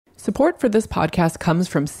Support for this podcast comes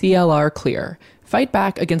from CLR Clear. Fight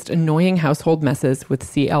back against annoying household messes with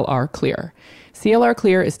CLR Clear. CLR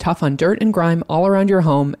Clear is tough on dirt and grime all around your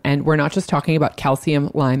home, and we're not just talking about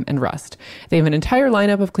calcium, lime, and rust. They have an entire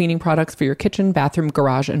lineup of cleaning products for your kitchen, bathroom,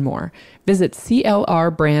 garage, and more. Visit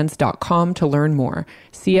clrbrands.com to learn more.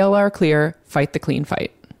 CLR Clear, fight the clean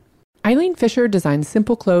fight. Eileen Fisher designs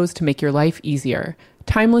simple clothes to make your life easier.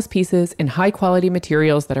 Timeless pieces in high-quality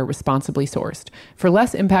materials that are responsibly sourced for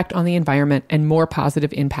less impact on the environment and more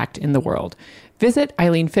positive impact in the world. Visit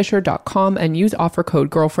eileenfisher.com and use offer code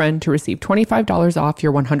GIRLFRIEND to receive $25 off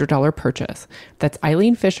your $100 purchase. That's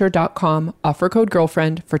eileenfisher.com, offer code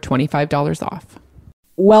GIRLFRIEND for $25 off.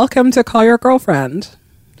 Welcome to Call Your Girlfriend,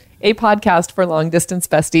 a podcast for long-distance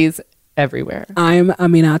besties everywhere. I'm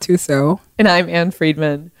Amina Tuso. And I'm Ann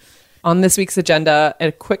Friedman. On this week's agenda,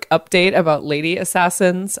 a quick update about lady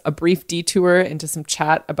assassins, a brief detour into some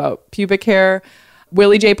chat about pubic hair,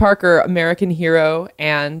 Willie J. Parker, American hero,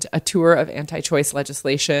 and a tour of anti-choice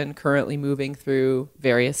legislation currently moving through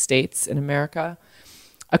various states in America.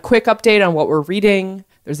 A quick update on what we're reading.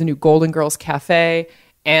 There's a new Golden Girls Cafe,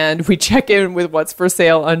 and we check in with what's for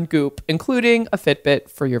sale on Goop, including a Fitbit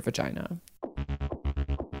for your vagina.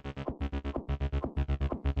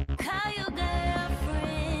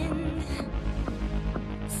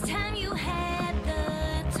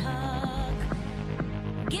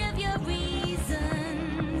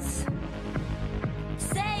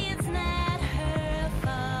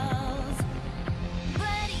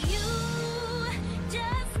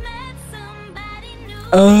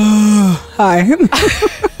 Hi.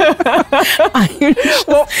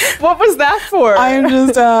 What was that for?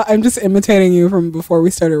 I'm just imitating you from before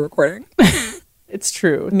we started recording. It's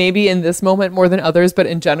true. Maybe in this moment more than others, but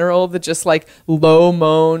in general, the just like low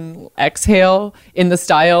moan exhale in the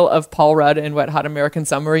style of Paul Rudd in Wet Hot American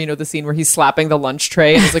Summer. You know, the scene where he's slapping the lunch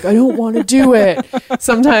tray and he's like, I don't want to do it.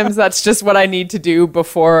 Sometimes that's just what I need to do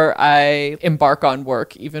before I embark on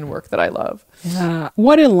work, even work that I love. Yeah.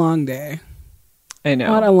 What a long day. I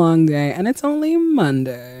know. What a long day. And it's only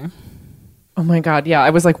Monday. Oh my God. Yeah.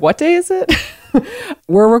 I was like, what day is it?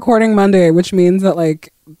 We're recording Monday, which means that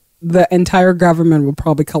like the entire government will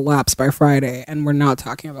probably collapse by Friday. And we're not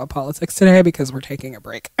talking about politics today because we're taking a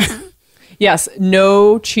break. Yes.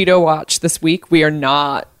 No Cheeto watch this week. We are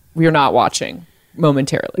not watching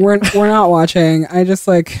momentarily. We're not watching.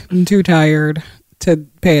 I'm too tired to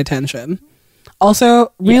pay attention.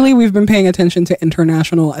 Also, really, We've been paying attention to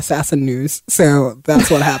international assassin news, so that's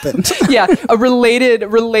what happened. Yeah, a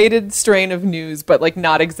related strain of news, but like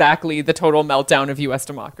not exactly the total meltdown of U.S.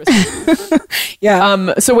 democracy.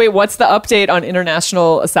 Yeah. So wait, what's the update on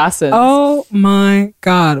international assassins? Oh my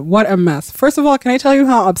God, what a mess! First of all, can I tell you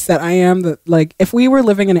how upset I am that like if we were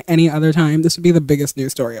living in any other time, this would be the biggest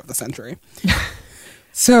news story of the century.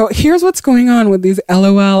 So here's what's going on with these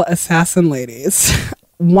LOL assassin ladies.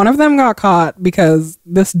 One of them got caught because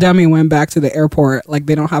this dummy went back to the airport. Like,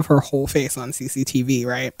 they don't have her whole face on CCTV,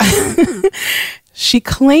 right? She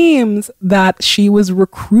claims that she was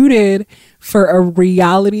recruited for a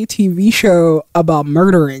reality TV show about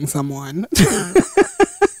murdering someone.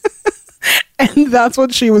 And that's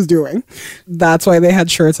what she was doing. That's why they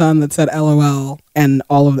had shirts on that said LOL and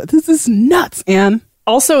all of that. This is nuts, Anne.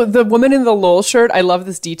 Also, the woman in the LOL shirt, I love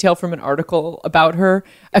this detail from an article about her.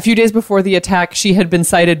 A few days before the attack, she had been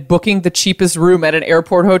cited booking the cheapest room at an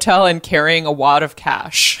airport hotel and carrying a wad of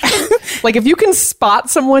cash. Like, if you can spot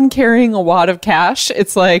someone carrying a wad of cash,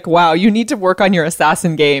 it's like, wow, you need to work on your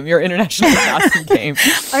assassin game, your international assassin game.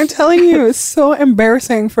 I'm telling you, it's so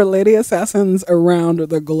embarrassing for lady assassins around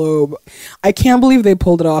the globe. I can't believe they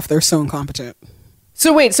pulled it off. They're so incompetent.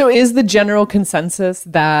 So wait, so is the general consensus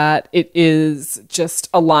that it is just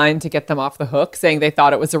a line to get them off the hook, saying they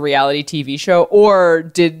thought it was a reality TV show? Or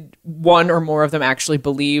did one or more of them actually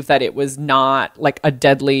believe that it was not like a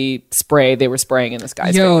deadly spray they were spraying in this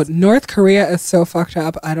guy's face? North Korea is so fucked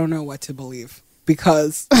up. I don't know what to believe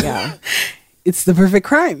because it's the perfect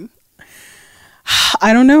crime.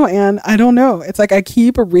 I don't know, Anne. I don't know. It's like I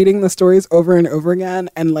keep reading the stories over and over again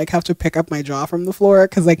and like have to pick up my jaw from the floor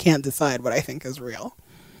because I can't decide what I think is real.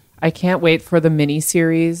 I can't wait for the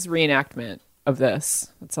miniseries reenactment of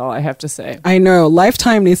this. That's all I have to say. I know.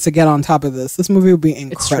 Lifetime needs to get on top of this. This movie would be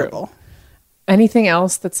incredible. It's true. Anything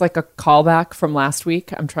else that's like a callback from last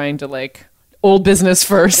week? I'm trying to like old business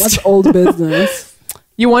first. What's old business?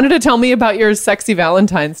 You wanted to tell me about your sexy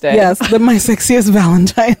Valentine's Day. Yes, my sexiest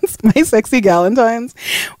Valentine's, my sexy Galentine's,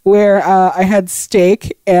 where I had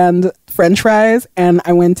steak and French fries, and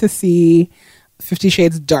I went to see 50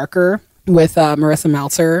 Shades Darker with Marissa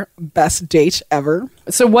Meltzer. Best date ever.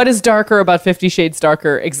 So what is darker about 50 Shades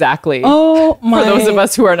Darker exactly? Oh my For those of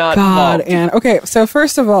us who are not God. involved. And okay, so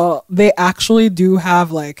first of all, they actually do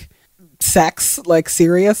have like sex, like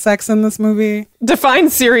serious sex in this movie.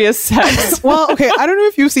 Define serious sex. Well, okay, I don't know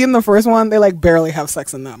if you've seen the first one. They like barely have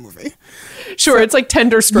sex in that movie. Sure, it's like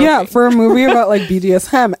tender stroking. Yeah, for a movie about like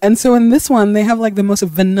BDSM. And so in this one, they have like the most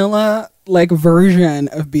vanilla like version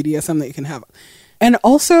of BDSM that you can have. And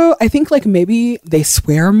also, I think like maybe they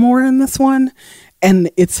swear more in this one,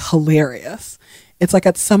 and it's hilarious. It's like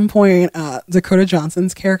at some point, Dakota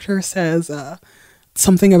Johnson's character says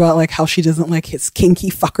something about like how she doesn't like his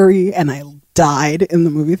kinky fuckery, and I died in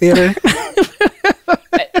the movie theater.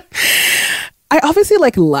 I obviously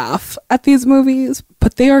like laugh at these movies,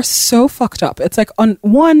 but they are so fucked up. It's like on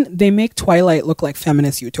one, they make Twilight look like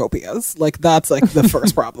feminist utopias. Like that's like the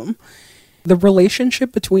first problem. The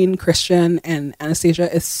relationship between Christian and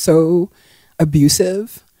Anastasia is so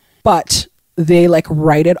abusive, but they like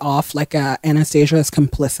write it off like Anastasia is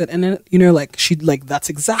complicit in it. You know, like she like that's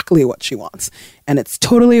exactly what she wants. And it's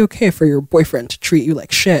totally okay for your boyfriend to treat you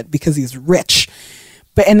like shit because he's rich.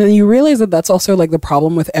 But and then you realize that that's also like the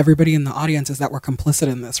problem with everybody in the audience is that we're complicit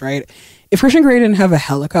in this, right? If Christian Grey didn't have a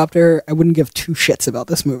helicopter, I wouldn't give two shits about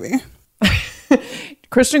this movie.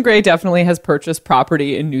 Christian Grey definitely has purchased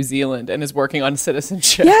property in New Zealand and is working on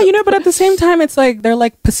citizenship. Yeah, you know, but at the same time, it's like they're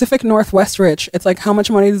like Pacific Northwest rich. It's like, how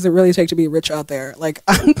much money does it really take to be rich out there? Like,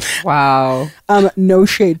 wow. No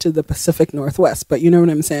shade to the Pacific Northwest, but you know what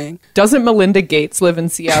I'm saying? Doesn't Melinda Gates live in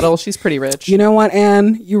Seattle? She's pretty rich. You know what,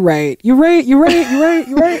 Anne? You're right.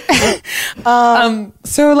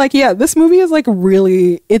 So like, yeah, this movie is like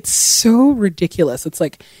really, it's so ridiculous. It's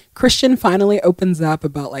like Christian finally opens up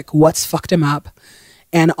about like what's fucked him up.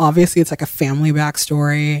 And obviously it's like a family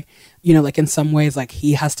backstory, you know, like in some ways, like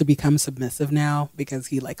he has to become submissive now because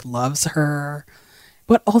he like loves her.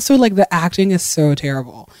 But also like the acting is so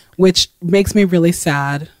terrible, which makes me really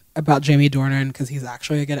sad about Jamie Dornan because he's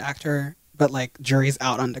actually a good actor, but like jury's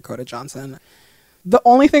out on Dakota Johnson. The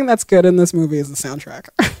only thing that's good in this movie is the soundtrack.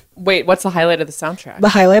 Wait, what's the highlight of the soundtrack? The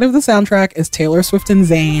highlight of the soundtrack is Taylor Swift and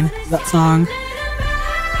Zayn, that song.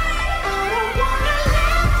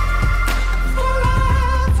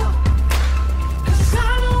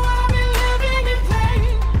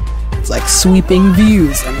 Like sweeping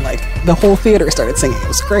views, and like the whole theater started singing. It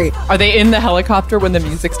was great. Are they in the helicopter when the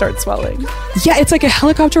music starts swelling? Yeah, it's like a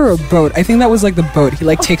helicopter or a boat. I think that was like the boat. He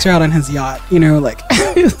like takes her out on his yacht, you know, like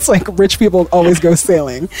it's like rich people always go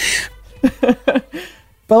sailing. But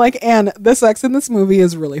like, and the sex in this movie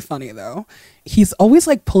is really funny though. He's always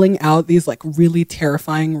like pulling out these like really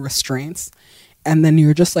terrifying restraints. And then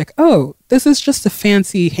you're just like, oh, this is just a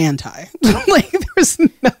fancy hand tie. Like, there's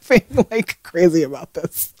nothing like crazy about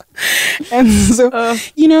this. And so,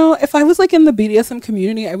 you know, if I was like in the BDSM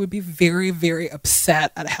community, I would be very, very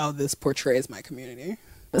upset at how this portrays my community.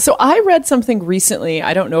 So I read something recently,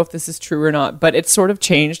 I don't know if this is true or not, but it sort of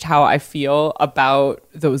changed how I feel about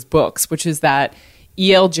those books, which is that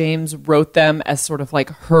E.L. James wrote them as sort of like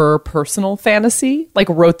her personal fantasy, like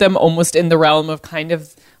wrote them almost in the realm of kind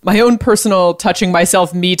of my own personal touching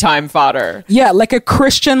myself me time fodder. Yeah, like a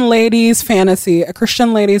Christian lady's fantasy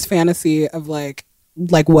of like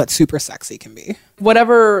what super sexy can be.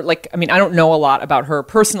 Whatever, like, I mean, I don't know a lot about her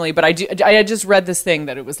personally, but I had just read this thing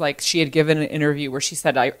that it was like she had given an interview where she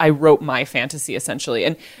said, I wrote my fantasy essentially.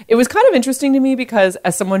 And it was kind of interesting to me because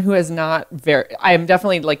as someone who is I am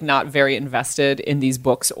definitely like not very invested in these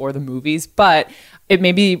books or the movies, but it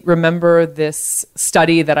made me remember this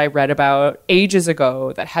study that I read about ages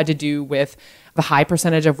ago that had to do with the high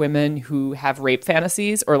percentage of women who have rape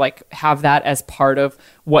fantasies or like have that as part of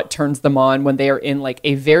what turns them on when they are in like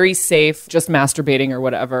a very safe, just masturbating or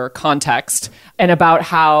whatever context, and about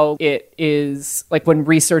how it is like when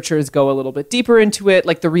researchers go a little bit deeper into it,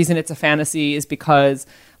 like the reason it's a fantasy is because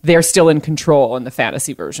they're still in control in the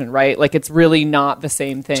fantasy version, right? Like it's really not the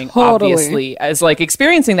same thing, totally. Obviously, as like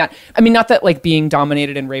experiencing that. I mean, not that like being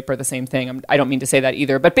dominated and rape are the same thing. I don't mean to say that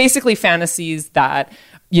either, but basically fantasies that,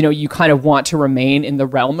 you know, you kind of want to remain in the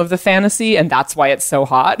realm of the fantasy, and that's why it's so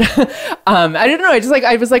hot. I don't know.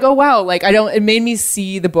 I was like, oh wow, like it made me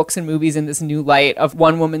see the books and movies in this new light of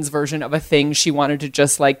one woman's version of a thing she wanted to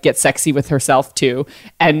just like get sexy with herself to,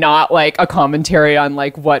 and not like a commentary on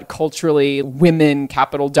like what culturally women,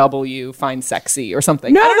 capital W, find sexy or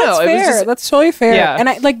something. No, I don't that's know. fair. That's totally fair. Yeah. And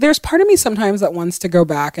I like, there's part of me sometimes that wants to go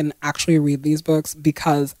back and actually read these books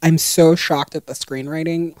because I'm so shocked at the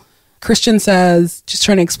screenwriting. Christian says, just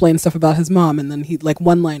trying to explain stuff about his mom, and then he like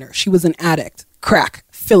one-liner, she was an addict, crack,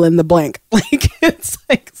 fill in the blank. Like it's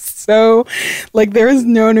like so, like, there is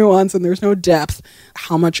no nuance and there's no depth.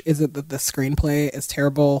 How much is it that the screenplay is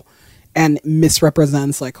terrible and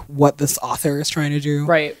misrepresents, like, what this author is trying to do?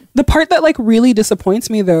 Right. The part that, like, really disappoints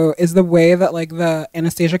me, though, is the way that, like, the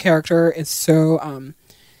Anastasia character is so,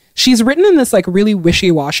 she's written in this, like, really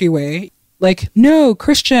wishy-washy way. Like, no,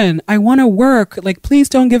 Christian, I want to work. Like, please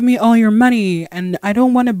don't give me all your money. And I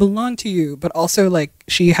don't want to belong to you. But also, like,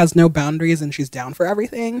 she has no boundaries and she's down for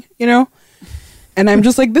everything, you know? And I'm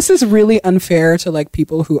just like, this is really unfair to, like,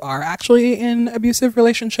 people who are actually in abusive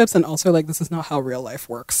relationships. And also, like, this is not how real life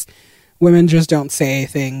works. Women just don't say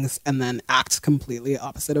things and then act completely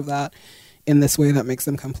opposite of that in this way that makes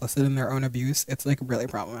them complicit in their own abuse. It's, like, really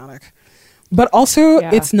problematic. But also,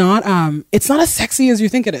 it's not as sexy as you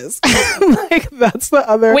think it is. Like, that's the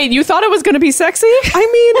other... Wait, you thought it was going to be sexy? I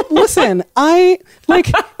mean, listen,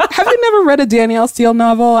 have you never read a Danielle Steele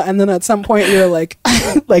novel and then at some point you're like,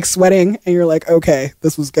 like sweating and you're like, okay,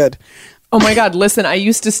 this was good. Oh my God, listen, I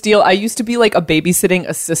used to be like a babysitting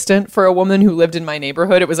assistant for a woman who lived in my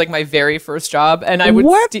neighborhood. It was like my very first job. And I would...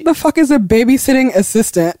 What the fuck is a babysitting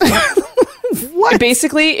assistant? What?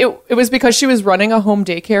 Basically, it was because she was running a home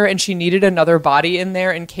daycare and she needed another body in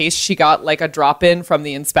there in case she got like a drop-in from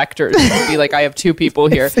the inspectors. She'd be like, I have two people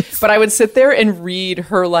here. But I would sit there and read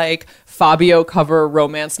her like Fabio cover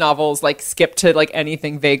romance novels, like skip to like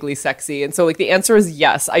anything vaguely sexy. And so like the answer is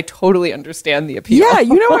yes, I totally understand the appeal. Yeah,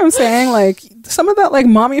 you know what I'm saying? Like some of that like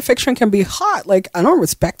mommy fiction can be hot. Like I don't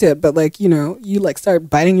respect it, but like, you know, you like start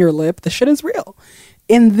biting your lip. The shit is real.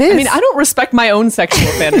 In this, I mean, I don't respect my own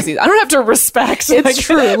sexual fantasies. I don't have to respect. It's like,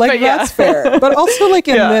 true. Like that's fair. But also like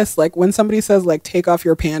in Yeah. this, like when somebody says like take off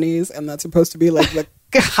your panties and that's supposed to be like the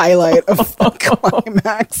highlight of the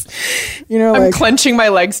climax, you know, I'm like clenching my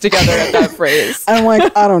legs together at that phrase. I'm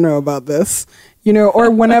like, I don't know about this. You know,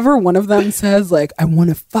 or whenever one of them says like, I want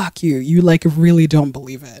to fuck you, you like really don't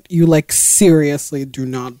believe it. You like seriously do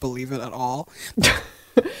not believe it at all.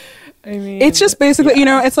 I mean, It's just basically, you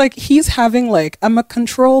know, it's like he's having like, I'm a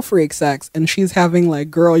control freak sex and she's having like,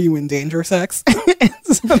 girl, you in danger sex. And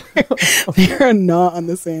so they're not on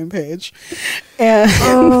the same page.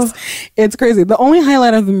 And it's crazy. The only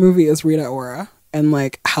highlight of the movie is Rita Ora and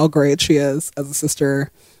like how great she is as a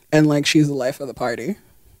sister and like she's the life of the party.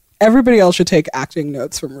 Everybody else should take acting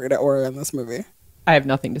notes from Rita Ora in this movie. I have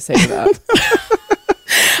nothing to say to that.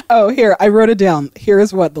 Oh, here, I wrote it down.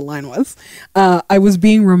 Here's what the line was. I was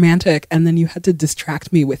being romantic and then you had to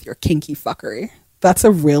distract me with your kinky fuckery. That's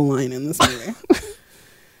a real line in this movie.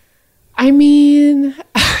 I mean,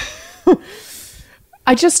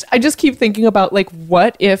 I just keep thinking about like,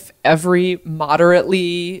 what if every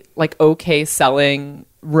moderately like okay selling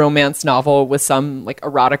romance novel with some like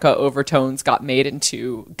erotica overtones got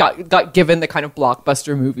given the kind of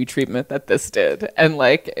blockbuster movie treatment that this did, and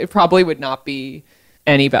like it probably would not be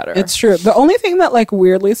any better. It's true. The only thing that like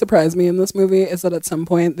weirdly surprised me in this movie is that at some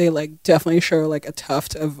point they like definitely show like a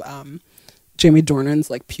tuft of Jamie Dornan's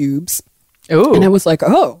like pubes. Ooh. And I was like,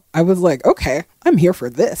 okay, I'm here for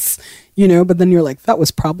this, you know, but then you're like, that was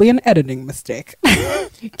probably an editing mistake.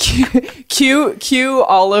 Cue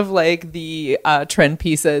all of like the trend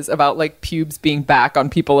pieces about like pubes being back on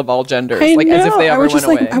people of all genders, I like know. as if they ever went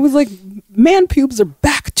away. I was like, man pubes are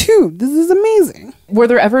back too. This is amazing. Were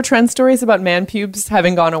there ever trend stories about man pubes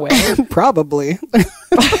having gone away? Probably.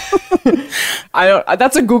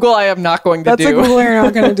 That's a Google I am not going to do. That's a Google you're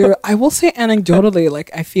not going to do. I will say anecdotally, like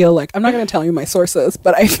I feel like I'm not going to tell you my sources,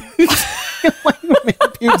 but I feel like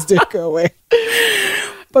man pubes did go away.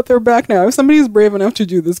 But they're back now. If somebody's brave enough to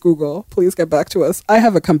do this Google, please get back to us. I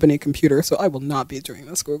have a company computer, so I will not be doing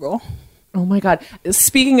this Google. Oh my God.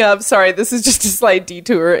 Speaking of, sorry, this is just a slight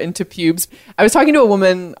detour into pubes. I was talking to a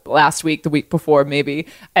woman last week, the week before maybe,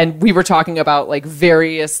 and we were talking about like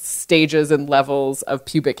various stages and levels of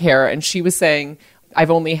pubic hair. And she was saying,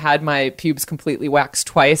 I've only had my pubes completely waxed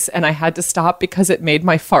twice and I had to stop because it made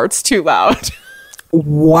my farts too loud.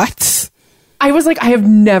 What? I was like, I have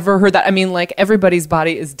never heard that. I mean, like everybody's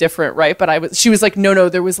body is different, right? But she was like, no,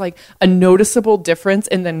 there was like a noticeable difference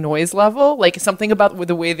in the noise level, like something about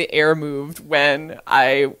the way the air moved when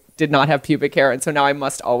I did not have pubic hair. And so now I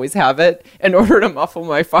must always have it in order to muffle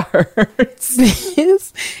my farts.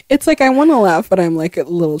 It's like, I want to laugh, but I'm like a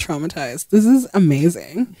little traumatized. This is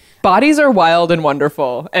amazing. Bodies are wild and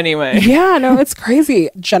wonderful. Anyway. Yeah, no, it's crazy.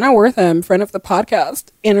 Jenna Wortham, friend of the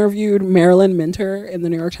podcast, interviewed Marilyn Minter in the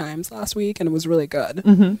New York Times last week, and it was really good.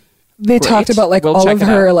 Mm-hmm. They talked about like We'll all check of it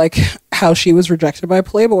her, out. like how she was rejected by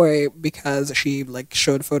Playboy because she like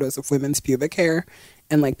showed photos of women's pubic hair,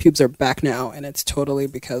 and like pubes are back now, and it's totally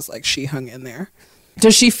because like she hung in there.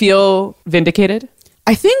 Does she feel vindicated?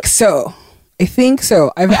 I think so.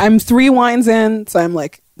 I'm 3 wines in, so I'm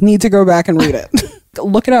like need to go back and read it.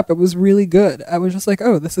 Look it up. It was really good. I was just like,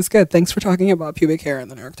 oh, this is good. Thanks for talking about pubic hair in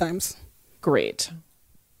the New York Times. Great.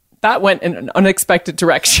 That went in an unexpected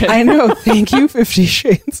direction. I know. Thank you, 50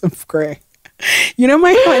 Shades of Grey. You know,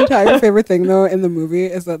 my entire favorite thing, though, in the movie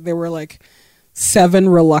is that there were like 7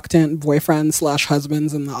 reluctant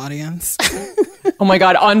boyfriends/husbands in the audience. Oh my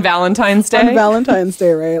God, on Valentine's Day? On Valentine's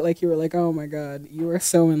Day, right? Like, you were like, oh my God, you are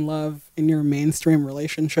so in love in your mainstream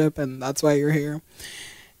relationship, and that's why you're here.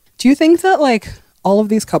 Do you think that, like, all of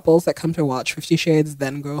these couples that come to watch 50 Shades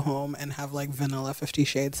then go home and have, like, vanilla 50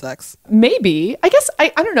 Shades sex? Maybe. I guess, I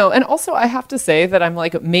don't know. And also, I have to say that I'm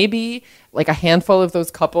like, maybe, like, a handful of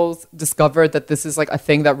those couples discovered that this is, like, a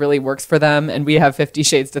thing that really works for them, and we have 50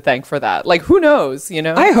 Shades to thank for that. Like, who knows, you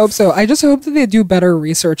know? I hope so. I just hope that they do better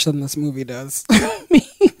research than this movie does.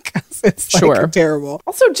 Because it's, like, terrible.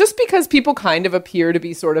 Also, just because people kind of appear to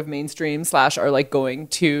be sort of mainstream / are, like, going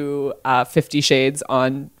to 50 Shades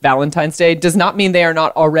on Valentine's Day does not mean they are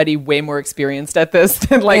not already way more experienced at this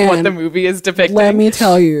than, like, what the movie is depicting. Let me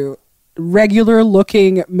tell you, regular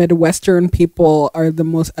looking Midwestern people are the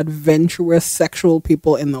most adventurous sexual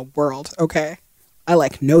people in the world. Okay. I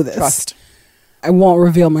like know this. Trust. I won't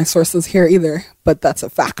reveal my sources here either, but that's a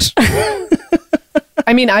fact.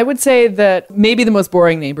 I mean, I would say that maybe the most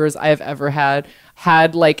boring neighbors I have ever had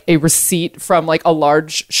like a receipt from like a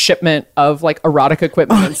large shipment of like erotic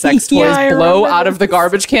equipment and sex toys blow out of the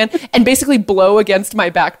garbage can and basically blow against my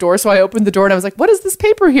back door. So I opened the door and I was like, what is this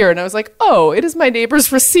paper here? And I was like, oh, it is my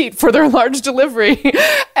neighbor's receipt for their large delivery.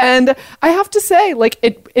 And I have to say, like,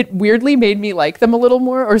 it weirdly made me like them a little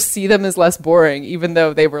more or see them as less boring, even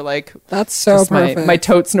though they were like, that's so perfect. My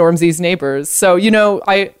totes Normsies neighbors. So, you know,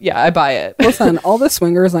 I buy it. Listen, all the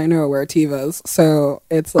swingers I know wear Tevas. So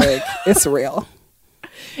it's like, it's real.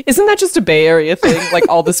 Isn't that just a Bay Area thing? Like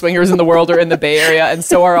all the swingers in the world are in the Bay Area, and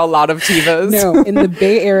so are a lot of Tevas. No, in the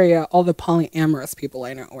Bay Area, all the polyamorous people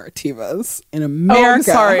I know wear Tevas. In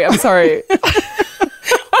America, I'm sorry.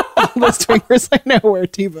 All the swingers I know wear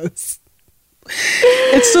Tevas.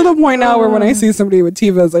 It's to the point now where when I see somebody with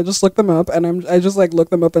Tevas, I just look them up, and I just like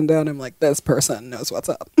look them up and down. I'm like, this person knows what's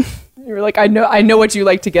up. You're like, I know what you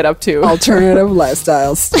like to get up to. Alternative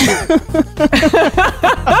lifestyles.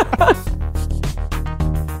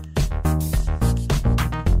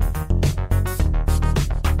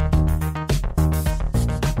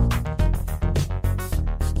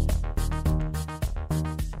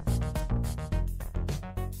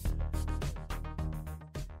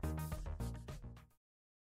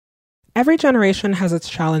 Every generation has its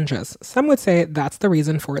challenges. Some would say that's the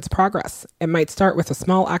reason for its progress. It might start with a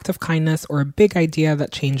small act of kindness or a big idea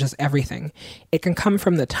that changes everything. It can come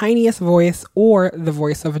from the tiniest voice or the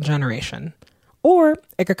voice of a generation. Or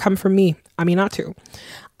it could come from me, Amina too.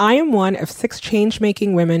 I am one of 6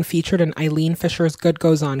 change-making women featured in Eileen Fisher's Good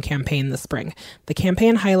Goes On campaign this spring. The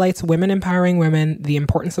campaign highlights women empowering women, the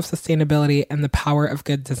importance of sustainability, and the power of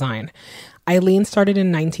good design. Eileen started in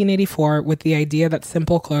 1984 with the idea that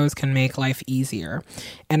simple clothes can make life easier.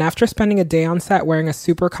 And after spending a day on set wearing a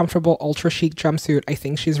super comfortable ultra chic jumpsuit, I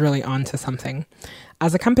think she's really on to something.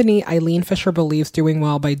 As a company, Eileen Fisher believes doing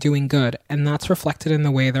well by doing good, and that's reflected in the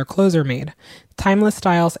way their clothes are made. Timeless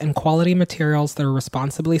styles and quality materials that are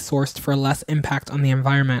responsibly sourced for less impact on the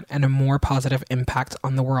environment and a more positive impact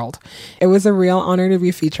on the world. It was a real honor to be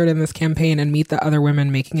featured in this campaign and meet the other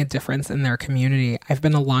women making a difference in their community. I've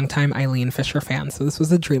been a longtime Eileen Fisher fan, so this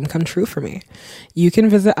was a dream come true for me. You can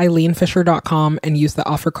visit eileenfisher.com and use the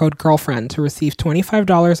offer code GIRLFRIEND to receive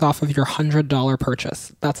 $25 off of your $100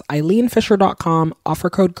 purchase. That's eileenfisher.com, offer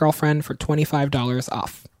code GIRLFRIEND for $25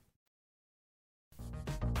 off.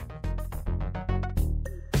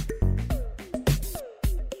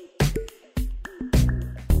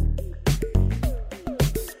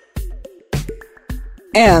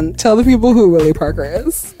 And tell the people who Willie Parker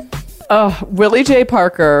is. Willie J.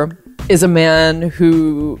 Parker is a man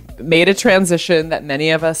who made a transition that many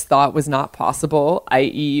of us thought was not possible,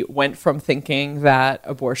 i.e. went from thinking that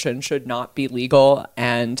abortion should not be legal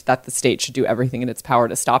and that the state should do everything in its power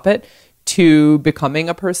to stop it, to becoming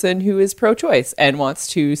a person who is pro-choice and wants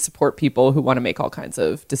to support people who want to make all kinds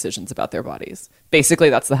of decisions about their bodies. Basically,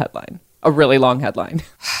 that's the headline. A really long headline.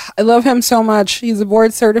 I love him so much. He's a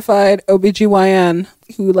board certified OBGYN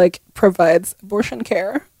who provides abortion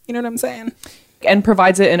care. You know what I'm saying? And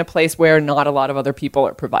provides it in a place where not a lot of other people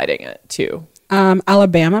are providing it too.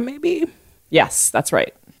 Alabama, maybe? Yes, that's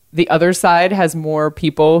right. The other side has more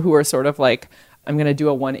people who are sort of I'm going to do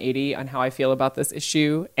a 180 on how I feel about this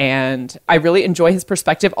issue. And I really enjoy his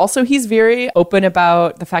perspective. Also, he's very open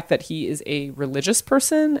about the fact that he is a religious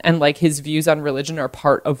person and like his views on religion are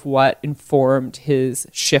part of what informed his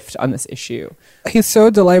shift on this issue. He's so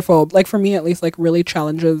delightful. Like for me, at least, like really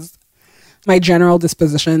challenges my general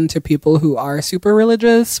disposition to people who are super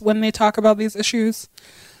religious when they talk about these issues.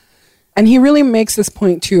 And he really makes this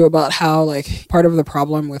point too about how like part of the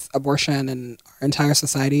problem with abortion in our entire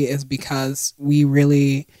society is because we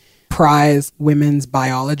really prize women's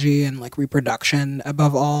biology and like reproduction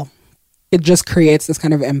above all. It just creates this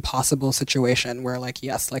kind of impossible situation where like,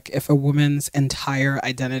 yes, like if a woman's entire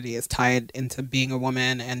identity is tied into being a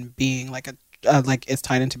woman and being like is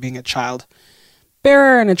tied into being a child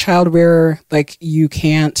bearer and a child rearer, like you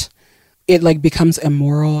can't, it like becomes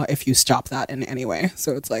immoral if you stop that in any way.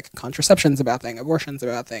 So it's like contraception's a bad thing, abortion's a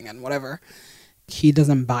bad thing, and whatever. He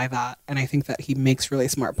doesn't buy that. And I think that he makes really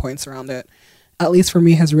smart points around it. At least for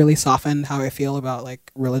me, has really softened how I feel about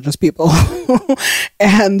like religious people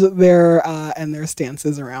and their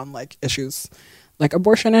stances around like issues like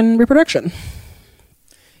abortion and reproduction.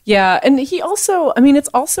 Yeah, and he also, I mean, it's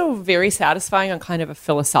also very satisfying on kind of a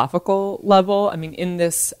philosophical level. I mean, in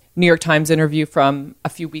this New York Times interview from a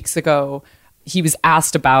few weeks ago, he was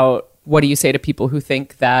asked about what do you say to people who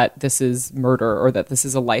think that this is murder or that this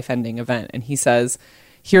is a life-ending event? And he says,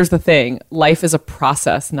 here's the thing, life is a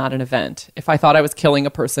process, not an event. If I thought I was killing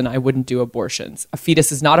a person, I wouldn't do abortions. A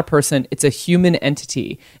fetus is not a person, it's a human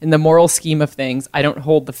entity. In the moral scheme of things, I don't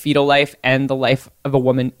hold the fetal life and the life of a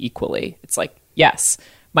woman equally. It's like, yes.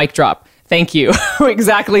 Mic drop. Thank you.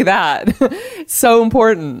 Exactly that. So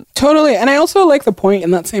important. Totally. And I also like the point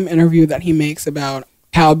in that same interview that he makes about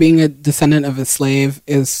how being a descendant of a slave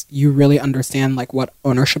is you really understand like what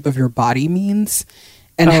ownership of your body means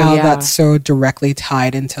and that's so directly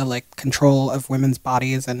tied into like control of women's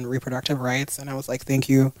bodies and reproductive rights. And I was like, thank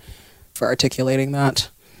you for articulating that.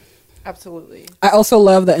 Absolutely. I also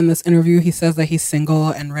love that in this interview, he says that he's single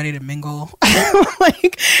and ready to mingle.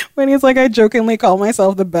 Like when he's like, I jokingly call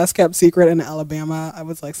myself the best kept secret in Alabama. I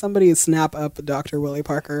was like, somebody snap up Dr. Willie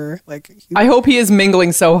Parker. Like, I hope he is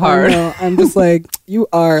mingling so hard. I'm just like, you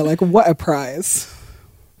are like, what a prize.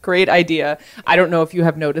 Great idea. I don't know if you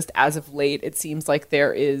have noticed as of late, it seems like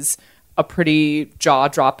there is a pretty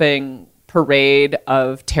jaw-dropping parade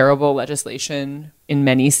of terrible legislation in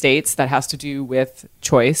many states that has to do with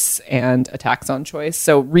choice and attacks on choice.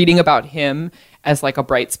 So reading about him as like a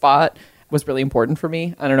bright spot was really important for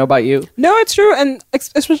me. I don't know about you. No, it's true. And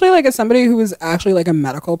especially like as somebody who is actually like a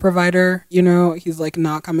medical provider, you know, he's like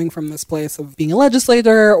not coming from this place of being a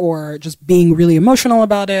legislator or just being really emotional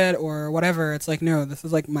about it or whatever. It's like, no, this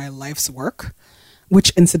is like my life's work,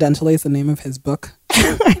 which incidentally is the name of his book.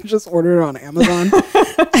 I just ordered it on Amazon.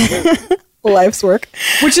 Life's work,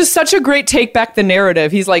 which is such a great take back the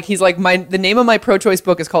narrative. He's like the name of my pro-choice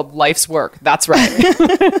book is called Life's Work. That's right.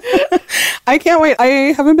 I can't wait. I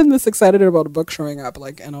haven't been this excited about a book showing up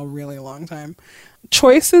like in a really long time.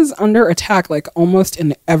 Choice is under attack like almost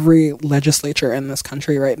in every legislature in this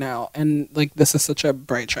country right now, and like this is such a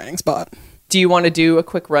bright shining spot. Do you want to do a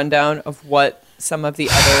quick rundown of what some of the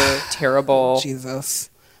other terrible Jesus.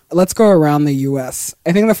 Let's go around the U.S.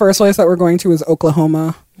 I think the first place that we're going to is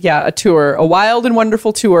Oklahoma. Yeah, a wild and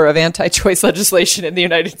wonderful tour of anti-choice legislation in the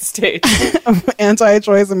United States.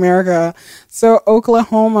 Anti-choice America. So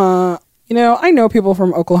Oklahoma, you know, I know people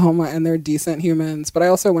from Oklahoma and they're decent humans, but I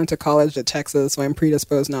also went to college at Texas, so I'm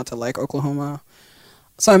predisposed not to like Oklahoma.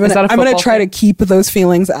 So I'm gonna try to keep those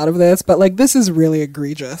feelings out of this, but like this is really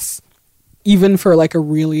egregious, even for like a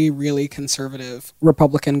really, really conservative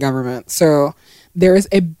Republican government. So there is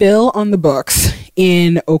a bill on the books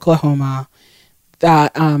in Oklahoma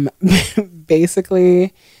that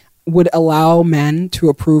basically would allow men to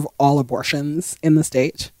approve all abortions in the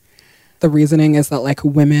state. The reasoning is that like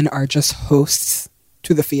women are just hosts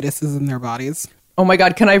to the fetuses in their bodies. Oh my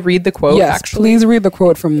God, can I read the quote? Yes, actually? Please read the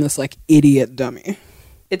quote from this like idiot dummy.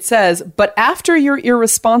 It says, but after you're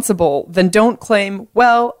irresponsible, then don't claim,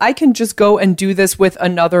 well, I can just go and do this with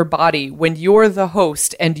another body when you're the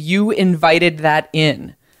host and you invited that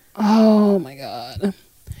in. Oh my God.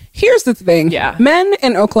 Here's the thing. Yeah. Men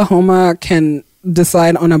in Oklahoma can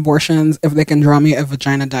decide on abortions if they can draw me a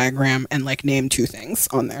vagina diagram and like name two things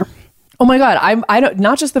on there. Oh my God, I don't,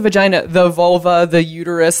 not just the vagina, the vulva, the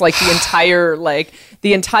uterus, like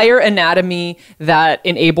the entire anatomy that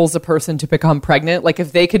enables a person to become pregnant. Like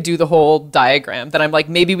if they could do the whole diagram, then I'm like,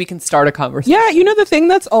 maybe we can start a conversation. Yeah, you know the thing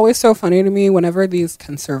that's always so funny to me whenever these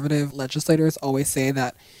conservative legislators always say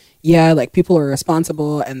that, yeah, like people are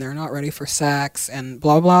irresponsible and they're not ready for sex and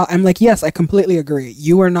blah, blah. I'm like, yes, I completely agree.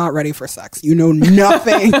 You are not ready for sex. You know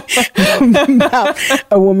nothing about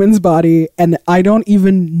a woman's body. And I don't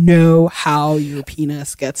even know how your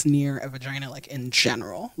penis gets near a vagina, like in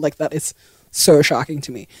general. Like that is so shocking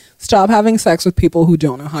to me. Stop having sex with people who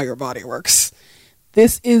don't know how your body works.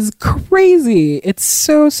 This is crazy. It's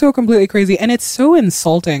so completely crazy. And it's so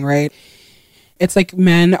insulting, right? It's like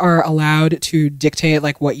men are allowed to dictate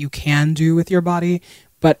like what you can do with your body.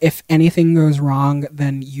 But if anything goes wrong,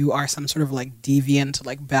 then you are some sort of like deviant,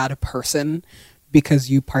 like bad person because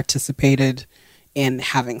you participated in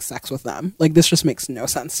having sex with them. Like this just makes no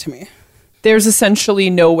sense to me. There's essentially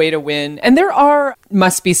no way to win. And there are,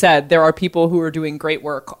 must be said, there are people who are doing great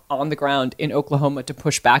work on the ground in Oklahoma to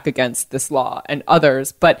push back against this law and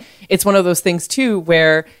others. But it's one of those things, too,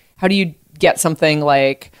 where how do you get something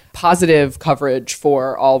like positive coverage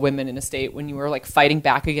for all women in a state when you are like fighting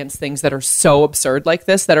back against things that are so absurd like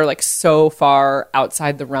this, that are like so far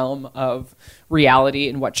outside the realm of reality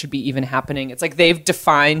and what should be even happening? It's like they've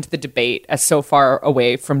defined the debate as so far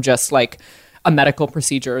away from just like a medical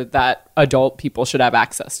procedure that adult people should have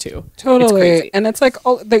access to. Totally. And it's like,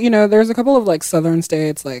 you know, there's a couple of like southern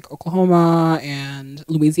states like Oklahoma and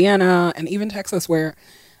Louisiana and even Texas where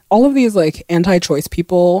all of these like anti-choice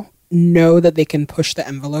people know that they can push the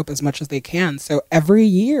envelope as much as they can. So every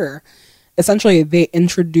year, essentially, they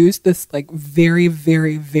introduce this like very,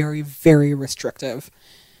 very, very, very restrictive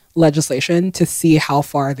legislation to see how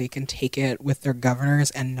far they can take it with their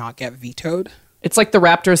governors and not get vetoed. It's like the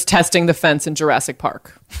raptors testing the fence in Jurassic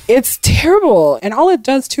Park. It's terrible. And all it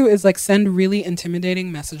does, too, is like send really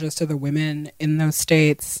intimidating messages to the women in those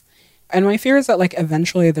states. And my fear is that like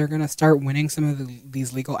eventually they're going to start winning some of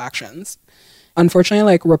these legal actions. Unfortunately,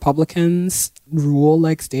 like Republicans rule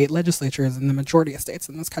like state legislatures in the majority of states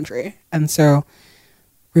in this country. And so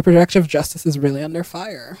reproductive justice is really under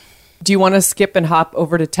fire. Do you want to skip and hop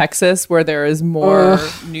over to Texas where there is more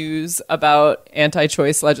news about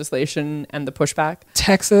anti-choice legislation and the pushback?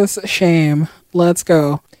 Texas, shame. Let's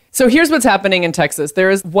go. So here's what's happening in Texas. There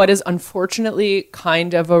is what is unfortunately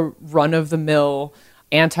kind of a run-of-the-mill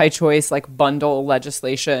anti-choice like bundle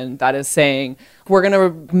legislation that is saying we're going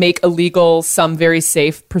to make illegal some very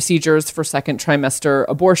safe procedures for second trimester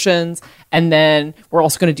abortions, and then we're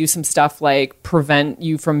also going to do some stuff like prevent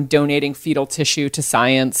you from donating fetal tissue to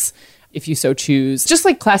science if you so choose, just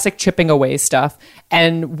like classic chipping away stuff.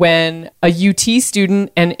 And when a UT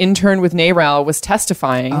student and intern with NARAL was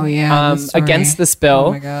testifying against this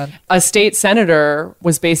bill, a state senator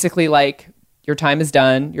was basically like, your time is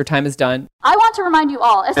done. Your time is done. I want to remind you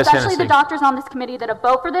all, especially the doctors on this committee, that a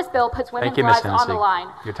vote for this bill puts women's lives on the line.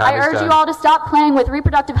 I urge you all to stop playing with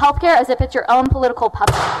reproductive health care as if it's your own political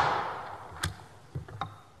puppet.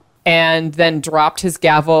 And then dropped his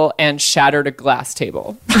gavel and shattered a glass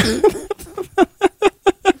table.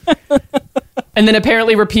 And then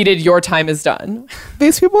apparently repeated, your time is done.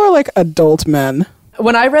 These people are like adult men.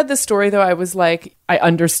 When I read this story, though, I was like, I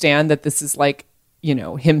understand that this is like, you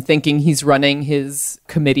know, him thinking he's running his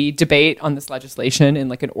committee debate on this legislation in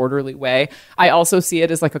like an orderly way. I also see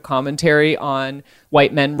it as like a commentary on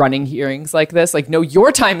white men running hearings like this. Like, no,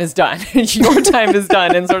 your time is done. Your time is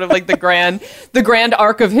done. And sort of like the grand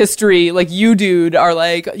arc of history, like you, dude, are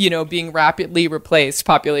like, you know, being rapidly replaced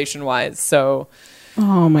population wise. So,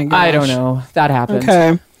 oh my gosh. I don't know. That happened.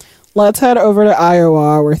 Okay. Let's head over to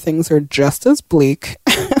Iowa where things are just as bleak.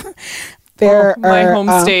 My home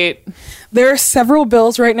state. There are several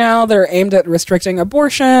bills right now that are aimed at restricting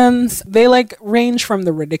abortions. They like range from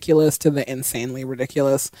the ridiculous to the insanely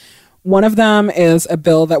ridiculous. One of them is a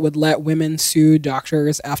bill that would let women sue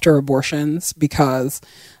doctors after abortions because,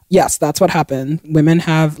 yes, that's what happened. Women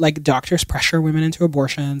have, like, doctors pressure women into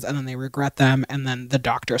abortions and then they regret them and then the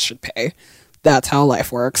doctors should pay. That's how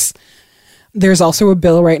life works. There's also a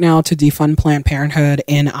bill right now to defund Planned Parenthood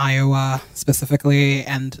in Iowa specifically,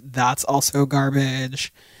 and that's also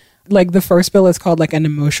garbage. Like, the first bill is called, like, an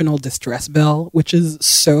emotional distress bill, which is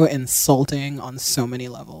so insulting on so many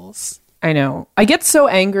levels. I know. I get so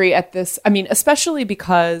angry at this. I mean, especially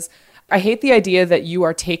because I hate the idea that you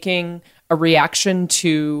are taking a reaction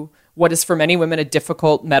to what is for many women a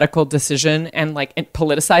difficult medical decision and like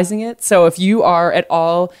politicizing it. So if you are at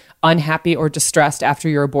all unhappy or distressed after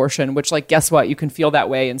your abortion, which like, guess what? You can feel that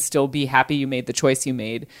way and still be happy you made the choice you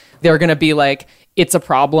made. They're going to be like, it's a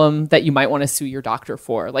problem that you might want to sue your doctor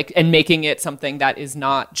for, like, and making it something that is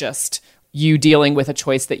not just you dealing with a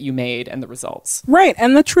choice that you made and the results. Right.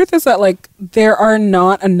 And the truth is that, like, there are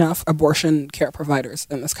not enough abortion care providers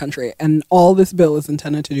in this country. And all this bill is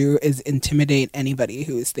intended to do is intimidate anybody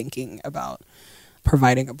who is thinking about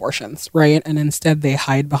providing abortions, right? And instead they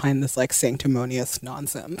hide behind this like sanctimonious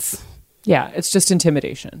nonsense. Yeah, it's just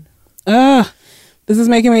intimidation. This is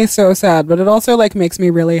making me so sad, but it also like makes me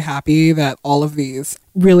really happy that all of these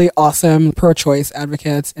really awesome pro-choice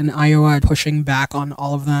advocates in Iowa are pushing back on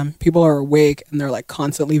all of them. People are awake and they're like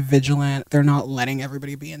constantly vigilant. They're not letting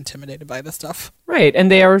everybody be intimidated by this stuff. Right,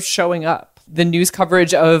 and they are showing up. The news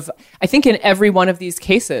coverage of, I think in every one of these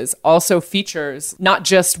cases also features not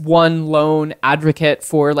just one lone advocate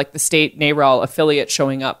for like the state NARAL affiliate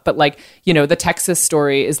showing up, but like, you know, the Texas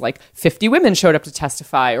story is like 50 women showed up to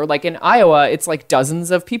testify, or like in Iowa, it's like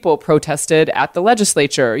dozens of people protested at the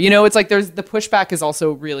legislature. You know, it's like there's the pushback is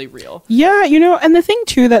also really real. Yeah, you know, and the thing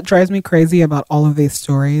too that drives me crazy about all of these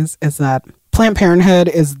stories is that Planned Parenthood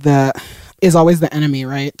is always the enemy,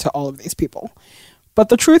 right, to all of these people. But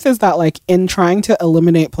the truth is that, like, in trying to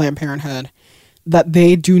eliminate Planned Parenthood, that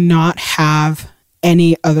they do not have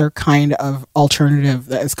any other kind of alternative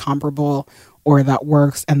that is comparable or that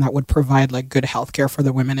works and that would provide, like, good healthcare for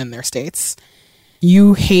the women in their states.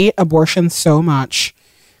 You hate abortion so much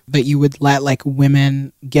that you would let, like,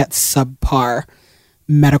 women get subpar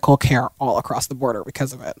medical care all across the border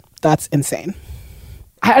because of it. That's insane.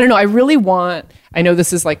 I don't know. I really want, I know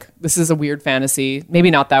this is a weird fantasy,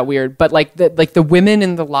 maybe not that weird, but like the women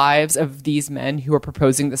in the lives of these men who are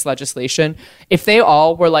proposing this legislation, if they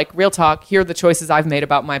all were like, real talk, here are the choices I've made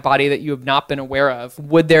about my body that you have not been aware of,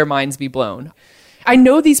 would their minds be blown? I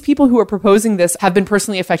know these people who are proposing this have been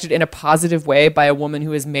personally affected in a positive way by a woman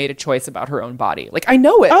who has made a choice about her own body. Like, I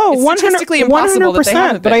know it. Oh, it's statistically impossible that they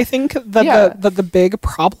haven't been. But I think that the big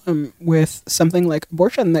problem with something like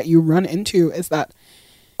abortion that you run into is that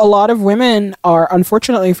a lot of women are,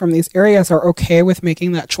 unfortunately, from these areas are okay with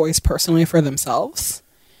making that choice personally for themselves.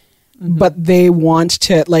 Mm-hmm. But they want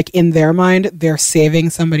to, like, in their mind, they're saving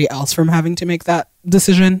somebody else from having to make that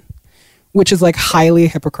decision, which is like highly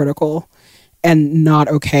hypocritical and not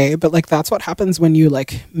okay. But like, that's what happens when you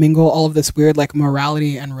like mingle all of this weird like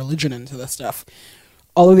morality and religion into this stuff.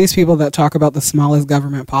 All of these people that talk about the smallest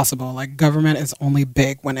government possible, like government is only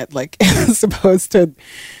big when it like is supposed to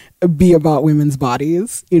be about women's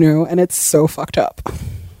bodies, you know, and it's so fucked up.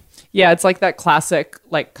 Yeah, it's like that classic,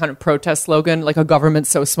 like, kind of protest slogan, like a government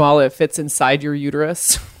so small it fits inside your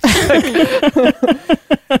uterus.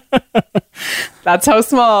 That's how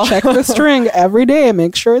small. Check the string every day.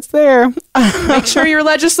 Make sure it's there. Make sure your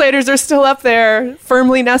legislators are still up there,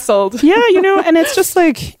 firmly nestled. Yeah, you know, and it's just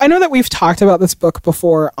like, I know that we've talked about this book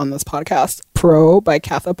before on this podcast, Pro by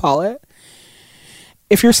Katha Pollitt.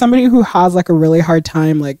 If you're somebody who has like a really hard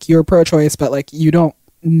time, like you're pro-choice, but like you don't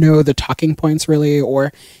know the talking points really,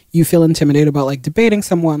 or you feel intimidated about like debating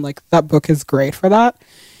someone, like that book is great for that.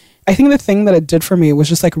 I think the thing that it did for me was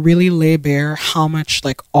just like really lay bare how much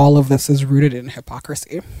like all of this is rooted in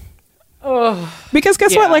hypocrisy. Oh, because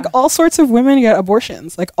guess what? Like all sorts of women get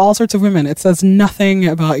abortions, like all sorts of women. It says nothing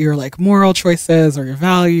about your like moral choices or your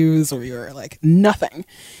values or your like nothing.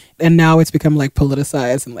 And now it's become like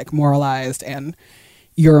politicized and like moralized, and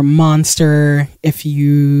you're a monster if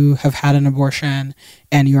you have had an abortion,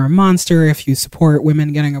 and you're a monster if you support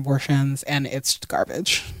women getting abortions, and it's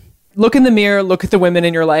garbage. Look in the mirror, look at the women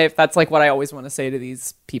in your life. That's like what I always want to say to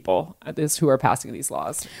these people who are passing these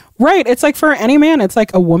laws. Right. It's like for any man, it's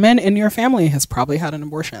like a woman in your family has probably had an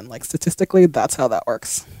abortion. Like statistically, that's how that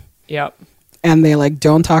works. Yep. And they like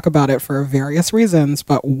don't talk about it for various reasons,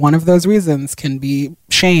 but one of those reasons can be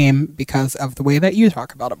shame because of the way that you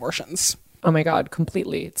talk about abortions. Oh my God,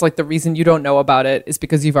 completely. It's like the reason you don't know about it is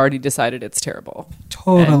because you've already decided it's terrible.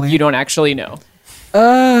 Totally. And you don't actually know.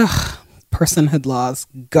 Personhood laws,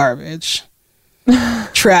 garbage.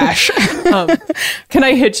 Trash. Can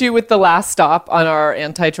I hit you with the last stop on our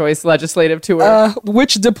anti-choice legislative tour?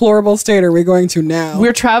 Which deplorable state are we going to now?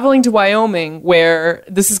 We're traveling to Wyoming, where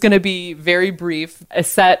this is going to be very brief, a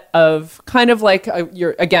set of kind of like,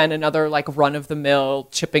 another like run-of-the-mill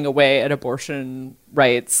chipping away at abortion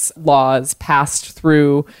rights laws passed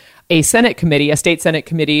through a Senate committee, a state Senate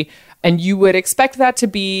committee. And you would expect that to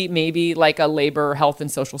be maybe like a labor, health, and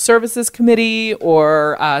social services committee,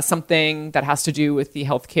 or something that has to do with the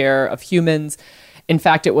healthcare of humans. In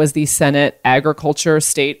fact, it was the Senate Agriculture,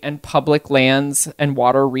 State, and Public Lands and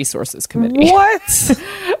Water Resources Committee. What?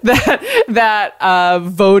 that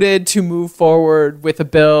voted to move forward with a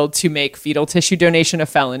bill to make fetal tissue donation a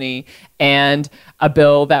felony, and a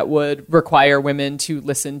bill that would require women to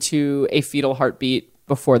listen to a fetal heartbeat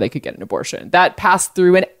before they could get an abortion. That passed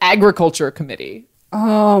through an agriculture committee.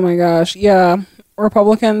 Oh my gosh. Yeah.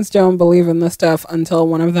 Republicans don't believe in this stuff until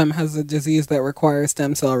one of them has a disease that requires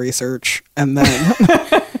stem cell research. And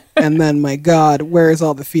then, and then, my God, where is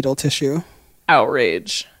all the fetal tissue?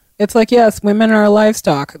 Outrage. It's like, yes, women are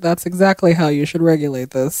livestock. That's exactly how you should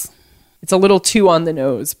regulate this. It's a little too on the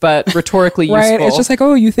nose, but rhetorically right? useful. It's just like,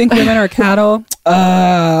 oh, you think women are cattle?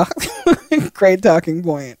 Great talking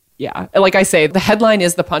point. Yeah. Like I say, the headline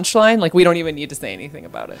is the punchline. Like, we don't even need to say anything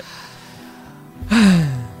about it.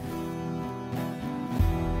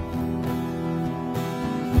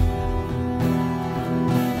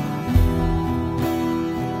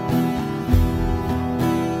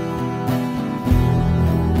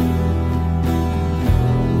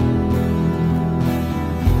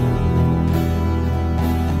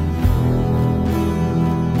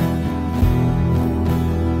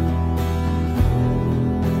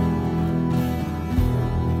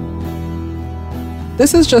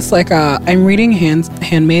 This is just like I'm reading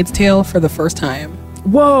Handmaid's Tale for the first time.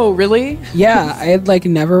 Whoa, really? Yeah, I had like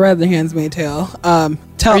never read The Handmaid's Tale.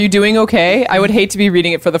 Are you doing okay? I would hate to be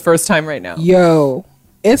reading it for the first time right now. Yo,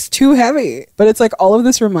 it's too heavy. But it's like all of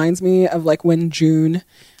this reminds me of like when June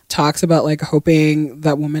talks about like hoping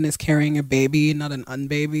that woman is carrying a baby, not an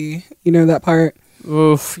unbaby. You know that part?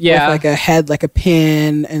 Oof, yeah. With like a head like a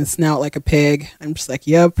pin and snout like a pig. I'm just like,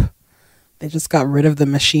 yep. They just got rid of the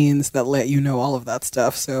machines that let you know all of that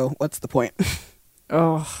stuff. So what's the point?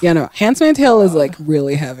 Oh. Yeah, no. Handmaid's Tale is like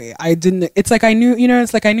really heavy. It's like I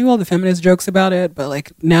knew all the feminist jokes about it, but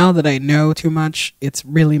like now that I know too much, it's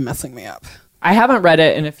really messing me up. I haven't read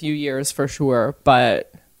it in a few years for sure,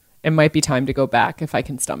 but it might be time to go back if I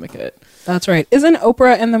can stomach it. That's right. Isn't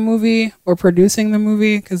Oprah in the movie or producing the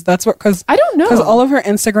movie? Because I don't know. Because all of her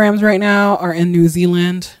Instagrams right now are in New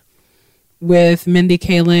Zealand with Mindy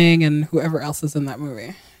Kaling and whoever else is in that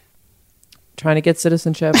movie. Trying to get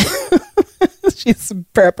citizenship. She's a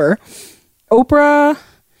prepper. Oprah,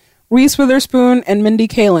 Reese Witherspoon, and Mindy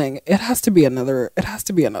Kaling. It has to be another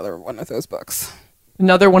one of those books.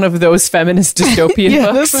 Another one of those feminist dystopian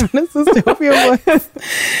books. This feminist dystopian books.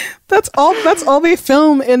 That's all they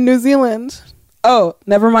film in New Zealand. Oh,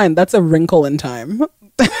 never mind. That's A Wrinkle in Time.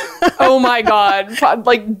 Oh my God.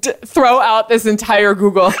 Like, throw out this entire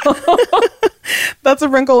Google. That's A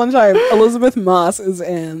Wrinkle in Time. Elizabeth Moss is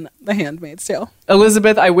in The Handmaid's Tale.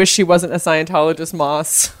 Elizabeth, I wish she wasn't a Scientologist,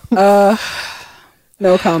 Moss.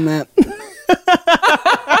 No comment.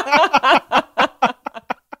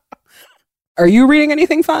 Are you reading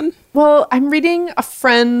anything fun? Well, I'm reading a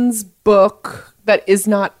friend's book that is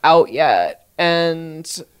not out yet. And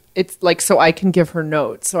it's like, so I can give her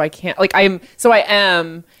notes. So I can't, like, I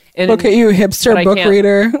am. Look at you, hipster book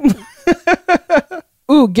reader.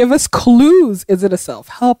 Ooh, give us clues. Is it a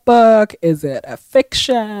self-help book? Is it a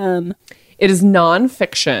fiction? It is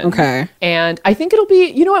nonfiction. Okay. And I think it'll be,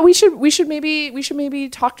 you know what, we should maybe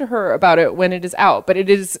talk to her about it when it is out. But it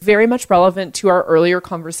is very much relevant to our earlier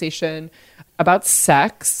conversation about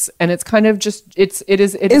sex. And it's kind of just, it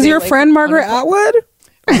is. Is your friend Margaret Atwood?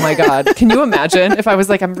 Oh my God. Can you imagine if I was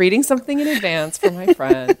like, I'm reading something in advance for my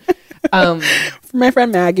friend. For my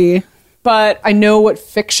friend Maggie. But I know what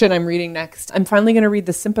fiction I'm reading next. I'm finally going to read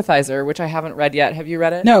The Sympathizer, which I haven't read yet. Have you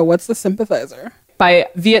read it? No, what's The Sympathizer? By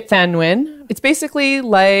Viet Thanh Nguyen. It's basically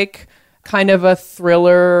like kind of a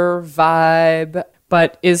thriller vibe,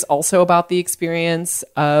 but is also about the experience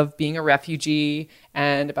of being a refugee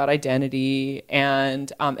and about identity,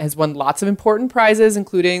 and has won lots of important prizes,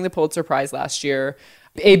 including the Pulitzer Prize last year.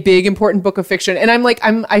 A big important book of fiction. And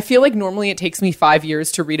I feel like normally it takes me 5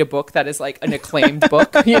 years to read a book that is like an acclaimed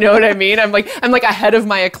book. You know what I mean? I'm like ahead of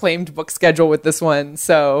my acclaimed book schedule with this one.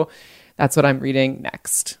 So that's what I'm reading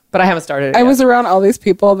next. But I haven't started it yet. I was around all these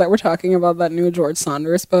people that were talking about that new George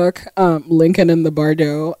Saunders book, Lincoln in the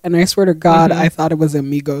Bardo, and I swear to God, I thought it was a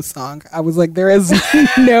Migos song. I was like, there is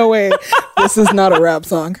no way this is not a rap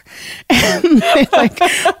song. And they like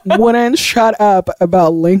wouldn't shut up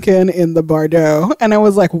about Lincoln in the Bardo, and I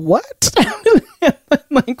was like, what? And then,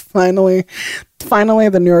 like finally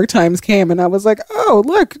the New York Times came, and I was like, oh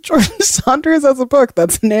look, George Saunders has a book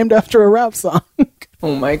that's named after a rap song.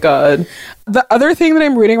 Oh my God. The other thing that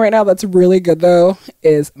I'm reading right now that's really good, though,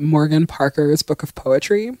 is Morgan Parker's book of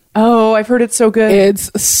poetry. Oh, I've heard it's so good. It's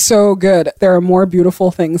so good. There are more beautiful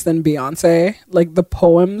things than Beyonce. Like, the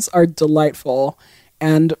poems are delightful.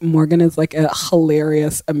 And Morgan is, like, a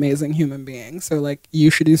hilarious, amazing human being. So, like, you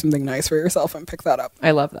should do something nice for yourself and pick that up. I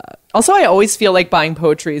love that. Also, I always feel like buying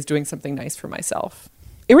poetry is doing something nice for myself.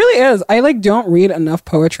 It really is. I, like, don't read enough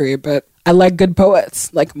poetry, but I like good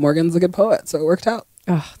poets. Like, Morgan's a good poet, so it worked out.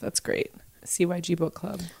 Oh, that's great. CYG Book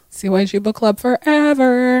Club. CYG Book Club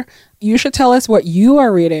forever. You should tell us what you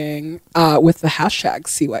are reading with the hashtag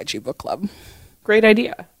CYG Book Club. Great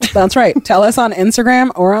idea. That's right. Tell us on Instagram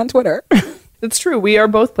or on Twitter. It's true. We are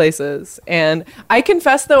both places. And I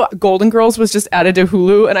confess, though, Golden Girls was just added to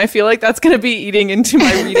Hulu, and I feel like that's going to be eating into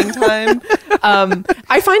my reading time.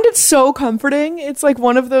 I find it so comforting. It's like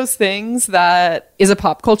one of those things that is a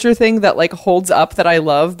pop culture thing that like holds up, that I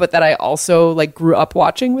love, but that I also like grew up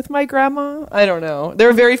watching with my grandma. I don't know. There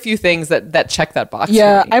are very few things that check that box.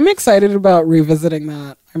 Yeah, I'm excited about revisiting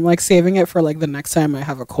that. I'm like saving it for like the next time I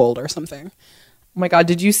have a cold or something. Oh my God,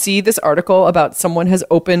 did you see this article about someone has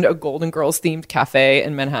opened a Golden Girls themed cafe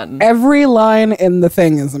in Manhattan? Every line in the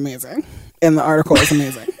thing is amazing. In the article is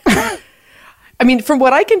amazing. I mean, from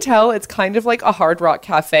what I can tell, it's kind of like a Hard Rock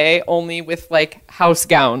cafe, only with like house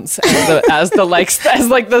gowns as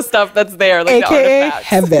the stuff that's there, like AKA the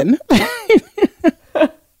heaven.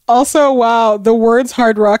 Also, wow, the words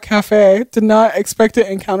Hard Rock Cafe, did not expect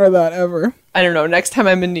to encounter that ever. I don't know. Next time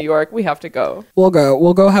I'm in New York, we have to go. We'll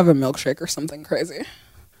go have a milkshake or something crazy.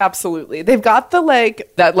 Absolutely. They've got the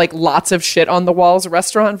that lots of shit on the walls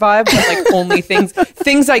restaurant vibe, but like only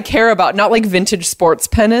things I care about, not like vintage sports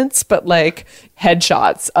pennants, but like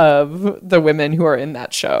headshots of the women who are in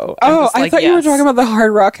that show. I thought you were talking about the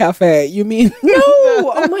Hard Rock Cafe. You mean no?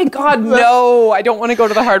 Oh my God, no! I don't want to go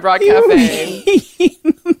to the Hard Rock Cafe.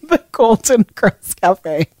 The Golden Girls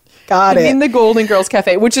Cafe. I mean the Golden Girls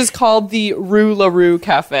Cafe, which is called the Rue La Rue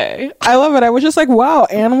Cafe. I love it. I was just like, wow,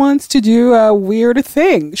 Anne wants to do a weird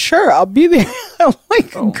thing. Sure, I'll be there.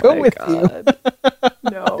 I'll go with you.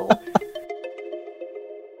 No.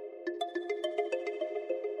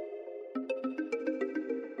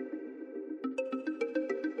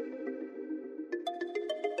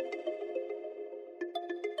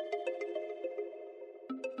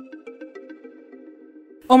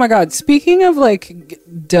 Oh my God, speaking of like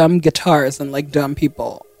dumb guitars and like dumb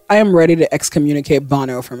people, I am ready to excommunicate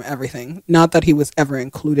Bono from everything. Not that he was ever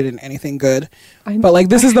included in anything good, but like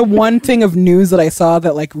this is the one thing of news that I saw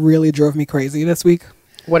that like really drove me crazy this week.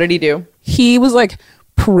 What did he do? He was like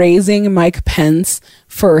praising Mike Pence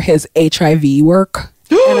for his HIV work.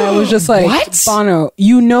 And I was just like, what? Bono,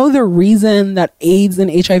 you know the reason that AIDS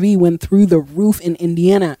and HIV went through the roof in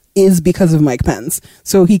Indiana is because of Mike Pence.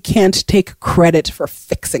 So he can't take credit for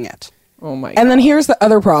fixing it. Oh my God. And then here's the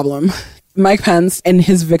other problem. Mike Pence in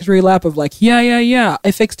his victory lap of like, yeah,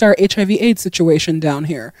 I fixed our HIV AIDS situation down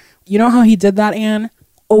here. You know how he did that, Anne?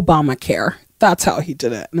 Obamacare. That's how he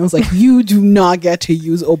did it. And I was like, you do not get to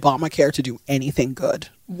use Obamacare to do anything good.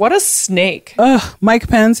 What a snake. Mike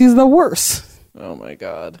Pence, he's the worst. Oh my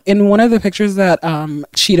God. In one of the pictures that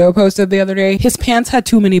Cheeto posted the other day, his pants had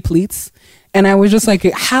too many pleats. And I was just like,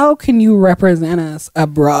 how can you represent us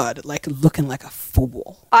abroad, like looking like a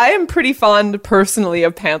fool? I am pretty fond personally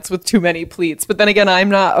of pants with too many pleats. But then again, I'm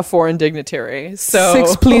not a foreign dignitary. So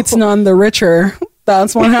 6 pleats, none the richer.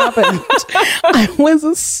 That's what happened. I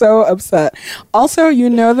was so upset. Also,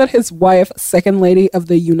 you know that his wife, Second Lady of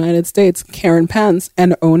the United States, Karen Pence,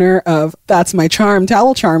 and owner of That's My Charm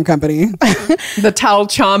Towel Charm Company. The Towel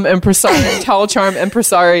Charm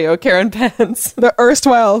Impresario, Karen Pence. The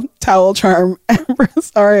erstwhile Towel Charm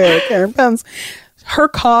Impresario, Karen Pence. Her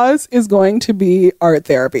cause is going to be art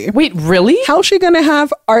therapy. Wait, really? How's she going to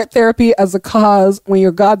have art therapy as a cause when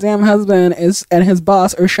your goddamn husband and his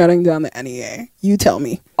boss are shutting down the NEA? You tell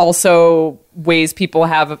me. Also, ways people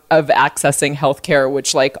have of accessing healthcare,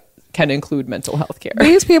 which like can include mental health care.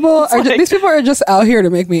 These people are just out here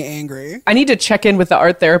to make me angry. I need to check in with the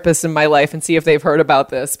art therapists in my life and see if they've heard about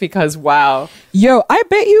this because wow. Yo, I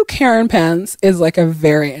bet you Karen Pence is like a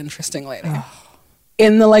very interesting lady.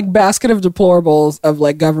 In the like basket of deplorables of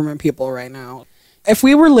like government people right now. If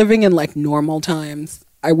we were living in like normal times,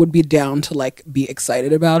 I would be down to like be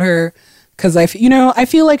excited about her. Because I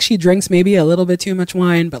feel like she drinks maybe a little bit too much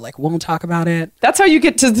wine, but like won't talk about it. That's how you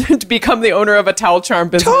get to become the owner of a towel charm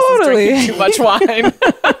business. Totally. Is drinking too much wine.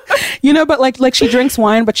 But like she drinks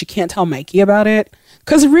wine, but she can't tell Mikey about it.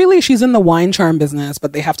 Because really, she's in the wine charm business,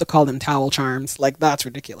 but they have to call them towel charms. Like, that's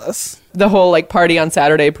ridiculous. The whole, like, party on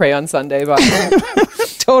Saturday, pray on Sunday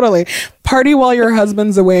vibe. Totally. Party while your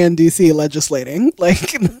husband's away in D.C. legislating.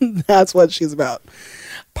 Like, that's what she's about.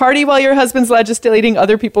 Party while your husband's legislating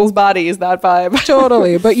other people's bodies, that vibe.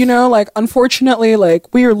 Totally. But, unfortunately,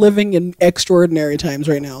 like, we are living in extraordinary times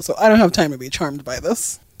right now, so I don't have time to be charmed by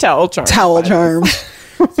this. Towel charm.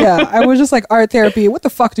 Yeah, I was just like, art therapy. What the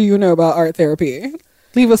fuck do you know about art therapy?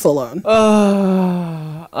 Leave us alone.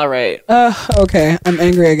 All right. Okay. I'm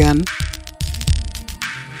angry again.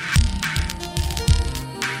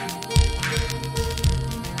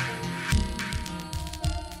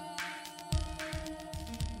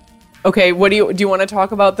 Okay, what do you want to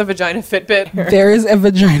talk about the vagina Fitbit? There is a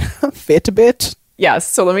vagina Fitbit. Yes,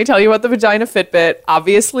 so let me tell you about the vagina Fitbit.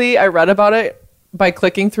 Obviously, I read about it by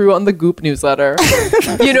clicking through on the Goop newsletter.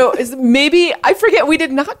 Maybe, I forget, we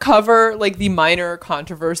did not cover like the minor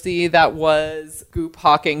controversy that was Goop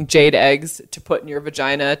hawking jade eggs to put in your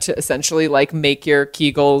vagina to essentially like make your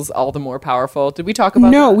Kegels all the more powerful. Did we talk about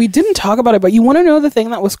that? No, we didn't talk about it, but you want to know the thing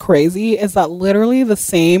that was crazy is that literally the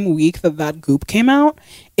same week that Goop came out,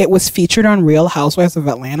 it was featured on Real Housewives of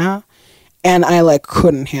Atlanta. And I like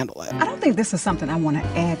couldn't handle it. I don't think this is something I want to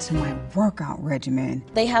add to my workout regimen.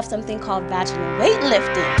 They have something called vaginal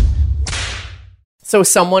weightlifting. So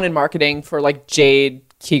someone in marketing for like jade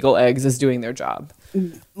Kegel eggs is doing their job.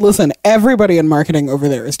 Listen, everybody in marketing over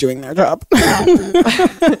there is doing their job.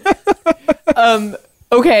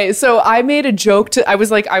 Okay, so I made a joke I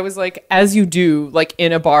was like, as you do, like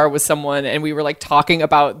in a bar with someone, and we were like talking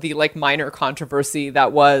about the like minor controversy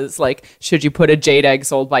that was like, should you put a jade egg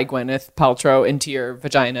sold by Gwyneth Paltrow into your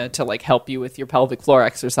vagina to like help you with your pelvic floor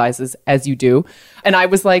exercises, as you do? And I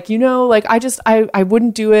was like, like I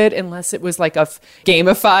wouldn't do it unless it was like a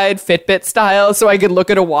gamified Fitbit style, so I could look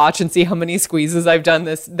at a watch and see how many squeezes I've done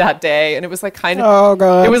that day. And it was like kind of, oh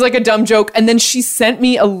God, it was like a dumb joke. And then she sent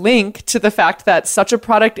me a link to the fact that such a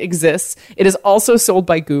product exists. It is also sold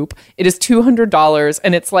by Goop. It is $200,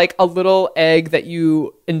 and it's like a little egg that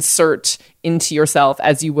you insert into yourself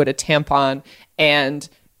as you would a tampon and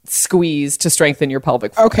squeeze to strengthen your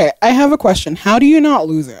pelvic floor. Okay, I have a question. How do you not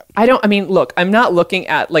lose it? Look, I'm not looking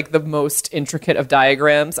at like the most intricate of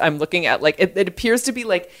diagrams. I'm looking at like, it appears to be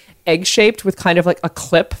like egg-shaped with kind of like a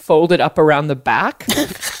clip folded up around the back.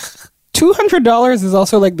 $200 is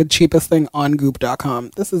also like the cheapest thing on goop.com.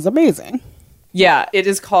 This is amazing. Yeah, it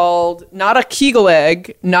is called not a Kegel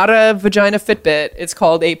egg, not a vagina Fitbit. It's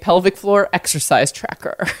called a pelvic floor exercise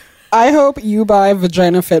tracker. I hope you buy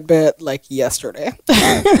vagina Fitbit like yesterday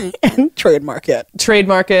and trademark it.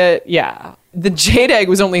 Trademark it, yeah. The jade egg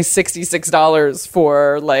was only $66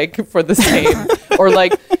 for the same, or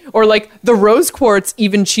like the rose quartz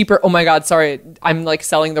even cheaper. Oh my God, sorry, I'm like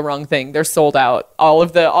selling the wrong thing. They're sold out. All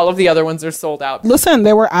of the other ones are sold out. Listen,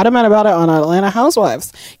 they were adamant about it on Atlanta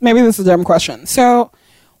Housewives. Maybe this is a dumb question. So,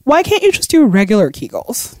 why can't you just do regular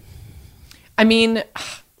Kegels? I mean,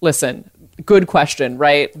 listen, good question,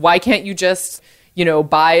 right? Why can't you just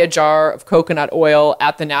buy a jar of coconut oil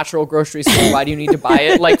at the natural grocery store? Why do you need to buy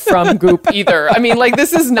it like from Goop either? I mean, like,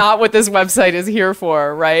 this is not what this website is here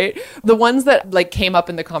for, right? The ones that like came up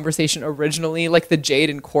in the conversation originally, like the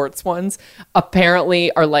jade and quartz ones,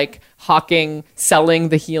 apparently are like selling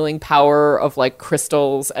the healing power of like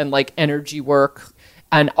crystals and like energy work,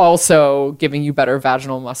 and also giving you better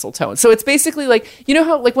vaginal muscle tone. So it's basically like,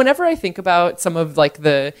 how like whenever I think about some of like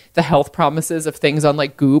the health promises of things on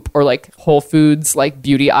like Goop or like Whole Foods like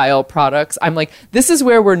beauty aisle products, I'm like, this is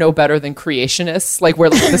where we're no better than creationists, like where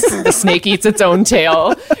like, the snake eats its own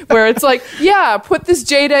tail, where it's like, yeah, put this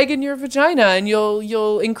jade egg in your vagina and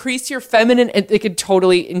you'll increase your feminine, it could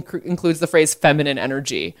totally includes the phrase feminine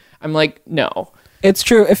energy. I'm like, no. It's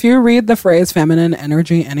true. If you read the phrase feminine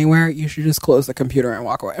energy anywhere, you should just close the computer and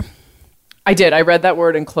walk away. I did. I read that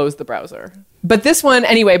word and closed the browser. But this one,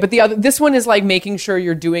 anyway, this one is like making sure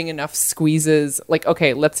you're doing enough squeezes. Like,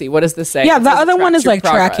 okay, let's see. What does this say? Yeah, the other one is like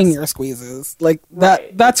tracking your squeezes. Like that.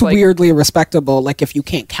 Right. That's like, weirdly respectable. Like if you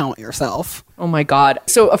can't count yourself. Oh my God.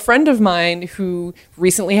 So a friend of mine who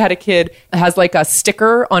recently had a kid has like a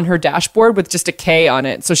sticker on her dashboard with just a K on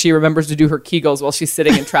it. So she remembers to do her Kegels while she's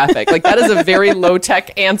sitting in traffic. Like that is a very low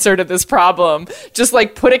tech answer to this problem. Just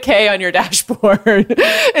like put a K on your dashboard.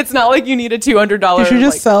 It's not like you need a $200. You should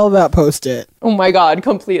just sell that Post-it. Oh my God,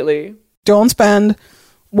 completely. Don't spend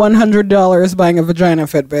 $100 buying a vagina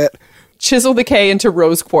Fitbit. Chisel the K into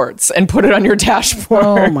rose quartz and put it on your dashboard.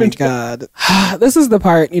 Oh my God. This is the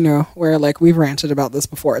part, where like we've ranted about this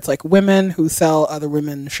before. It's like women who sell other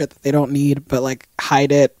women shit that they don't need, but like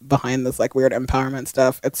hide it behind this like weird empowerment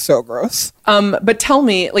stuff. It's so gross. But tell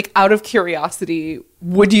me, like out of curiosity,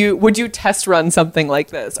 would you test run something like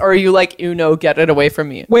this? Or are you like, get it away from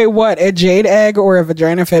me? Wait, what? A jade egg or a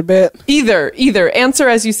vagina Fitbit? Either. Answer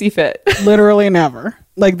as you see fit. Literally never.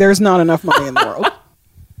 Like there's not enough money in the world.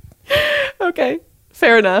 Okay,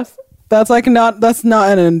 fair enough. That's not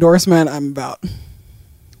an endorsement I'm about.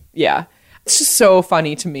 Yeah. It's just so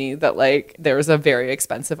funny to me that like there's a very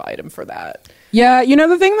expensive item for that. Yeah,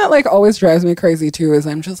 the thing that like always drives me crazy too is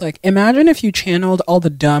I'm just like, imagine if you channeled all the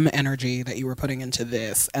dumb energy that you were putting into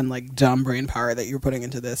this and like dumb brain power that you were putting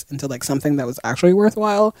into this into like something that was actually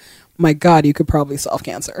worthwhile. My God, you could probably solve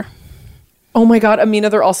cancer. Oh my God, Amina,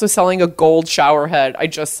 they're also selling a gold shower head. I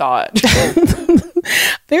just saw it.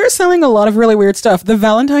 They're selling a lot of really weird stuff. The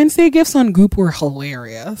Valentine's Day gifts on Goop were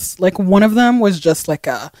hilarious. Like one of them was just like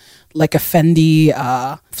a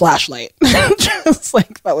Fendi flashlight. Just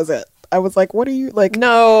like that was it. I was like, what are you like?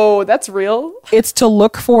 No, that's real. It's to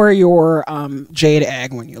look for your jade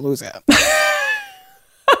egg when you lose it.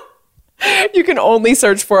 You can only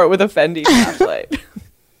search for it with a Fendi flashlight.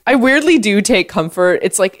 I weirdly do take comfort.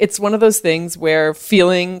 It's like, it's one of those things where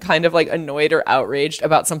feeling kind of like annoyed or outraged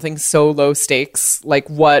about something so low stakes, like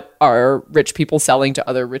what are rich people selling to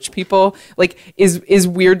other rich people, like is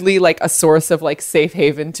weirdly like a source of like safe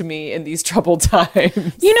haven to me in these troubled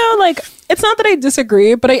times. You know, like, it's not that I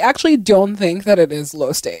disagree, but I actually don't think that it is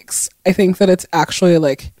low stakes. I think that it's actually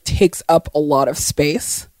like takes up a lot of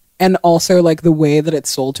space. And also like the way that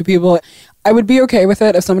it's sold to people. I would be okay with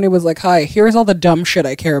it if somebody was like, hi, here's all the dumb shit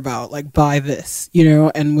I care about. Like, buy this, you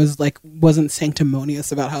know, and wasn't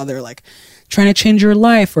sanctimonious about how they're like trying to change your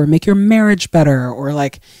life or make your marriage better or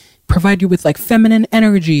like provide you with like feminine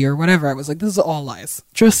energy or whatever. I was like, this is all lies.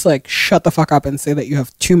 Just like shut the fuck up and say that you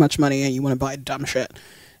have too much money and you want to buy dumb shit.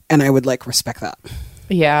 And I would like respect that.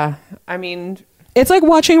 Yeah. I mean, it's like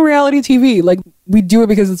watching reality TV. Like, we do it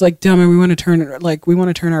because it's like dumb and we want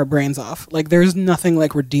to turn our brains off. Like, there's nothing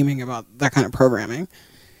like redeeming about that kind of programming.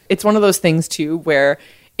 It's one of those things too where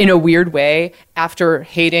in a weird way, after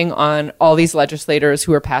hating on all these legislators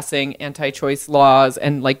who are passing anti-choice laws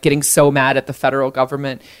and like getting so mad at the federal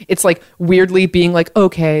government, it's like weirdly being like,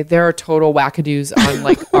 okay, there are total wackadoos on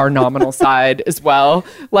like our nominal side as well.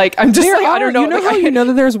 Like, I'm just I don't know. You know like, how you know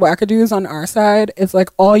that there's wackadoos on our side? It's like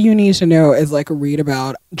all you need to know is like read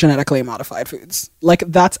about genetically modified foods. Like,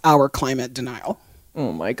 that's our climate denial.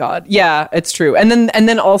 Oh my God. Yeah, it's true. And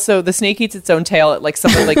then also the snake eats its own tail at like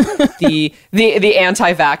some of like the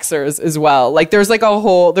anti-vaxxers as well. Like there's like a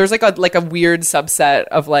weird subset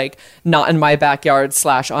of like not in my backyard /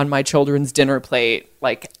 on my children's dinner plate.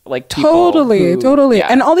 Like totally. Yeah.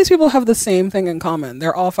 And all these people have the same thing in common.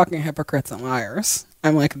 They're all fucking hypocrites and liars.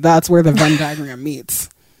 I'm like, that's where the Venn diagram meets.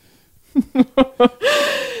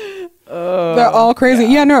 They're all crazy.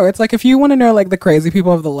 Yeah, no, it's like if you want to know like the crazy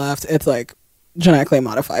people of the left, it's like genetically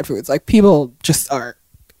modified foods. Like, people just are,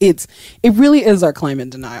 it really is our climate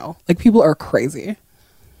denial. Like, people are crazy.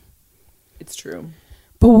 It's true.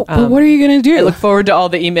 But what are you going to do? I look forward to all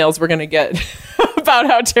the emails we're going to get about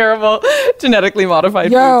how terrible genetically modified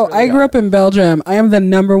foods really I grew up in Belgium. I am the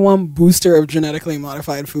 #1 booster of genetically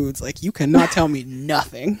modified foods. Like, you cannot tell me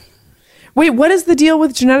nothing. Wait, what is the deal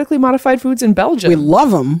with genetically modified foods in Belgium? We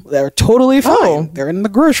love them. They're totally fine. Oh. They're in the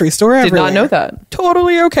grocery store everywhere. Did not know that.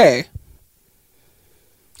 Totally okay.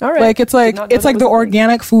 All right. Like, it's like the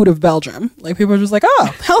organic food of Belgium. Like, people are just like, oh,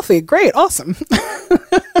 healthy, great, awesome.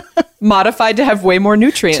 Modified to have way more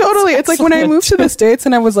nutrients. Totally. It's like when I moved to the States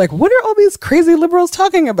and I was like, what are all these crazy liberals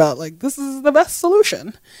talking about? Like, this is the best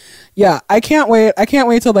solution. Yeah, I can't wait. I can't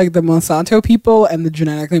wait till like the Monsanto people and the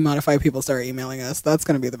genetically modified people start emailing us. That's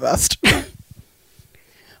going to be the best.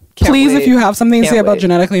 Please, if you have something to say about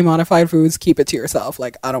genetically modified foods, keep it to yourself.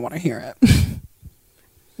 Like, I don't want to hear it.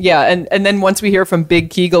 Yeah, and then once we hear from Big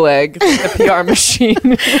Kegel Egg, the PR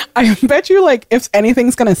machine. I bet you, like, if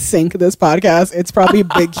anything's going to sink this podcast, it's probably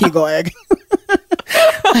Big Kegel Egg.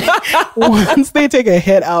 Like, once they take a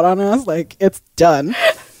hit out on us, like, it's done.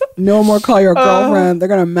 No more call your girlfriend. They're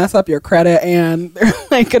going to mess up your credit, and they're,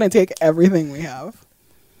 like, going to take everything we have.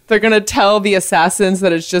 They're going to tell the assassins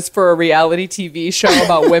that it's just for a reality TV show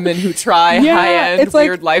about women who try high-end,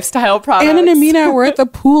 weird lifestyle products. Anna and Amina were at the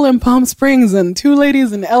pool in Palm Springs, and 2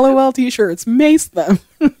 ladies in LOL t-shirts maced them.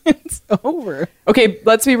 It's over. Okay,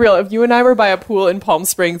 let's be real. If you and I were by a pool in Palm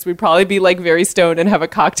Springs, we'd probably be like very stoned and have a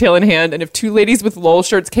cocktail in hand. And if 2 ladies with LOL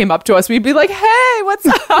shirts came up to us, we'd be like, hey, what's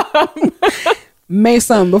up? Mace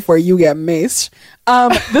them before you get maced.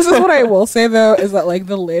 This is what I will say though, is that like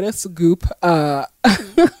the latest Goop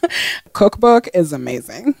cookbook is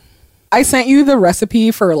amazing. I sent you the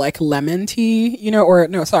recipe for like lemon tea, you know, or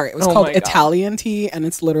no, sorry, it was called Italian tea, and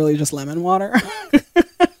it's literally just lemon water.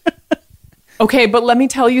 Okay, but let me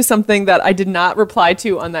tell you something that I did not reply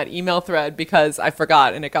to on that email thread because I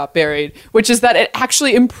forgot and it got buried, which is that it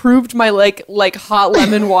actually improved my like hot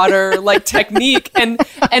lemon water like technique, and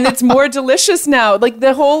it's more delicious now. Like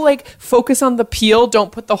the whole like focus on the peel,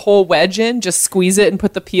 don't put the whole wedge in, just squeeze it and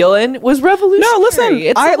put the peel in, was revolutionary. No, listen,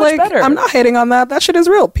 it's so much better. I'm not hating on that. That shit is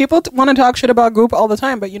real. People want to talk shit about Goop all the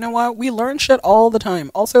time, but you know what? We learn shit all the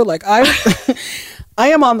time. Also, like I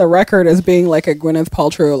am on the record as being like a Gwyneth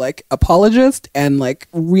Paltrow like apologist and like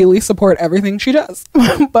really support everything she does.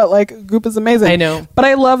 But like Goop is amazing. I know. But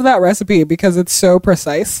I love that recipe because it's so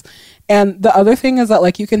precise. And the other thing is that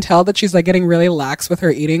like you can tell that she's like getting really lax with her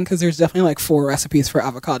eating because there's definitely like 4 recipes for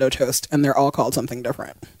avocado toast and they're all called something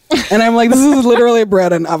different. And I'm like, this is literally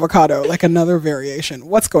bread and avocado, like another variation.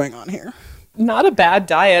 What's going on here? not a bad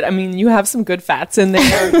diet. I mean, you have some good fats in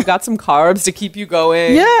there. You got some carbs to keep you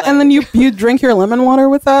going. Yeah, like, and then you drink your lemon water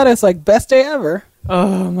with that. It's like best day ever.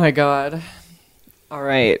 Oh my God. All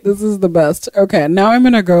right. This is the best. Okay, now I'm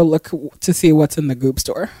going to go look to see what's in the Goop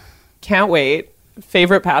store. Can't wait.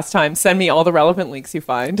 Favorite pastime. Send me all the relevant links you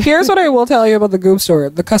find. Here's what I will tell you about the Goop store.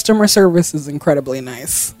 The customer service is incredibly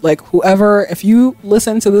nice. Like, if you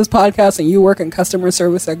listen to this podcast and you work in customer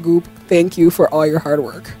service at Goop, thank you for all your hard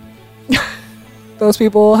work. Those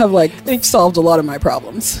people have, they've solved a lot of my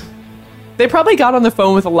problems. They probably got on the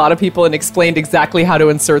phone with a lot of people and explained exactly how to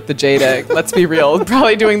insert the JDIG. Let's be real.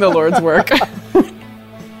 Probably doing the Lord's work.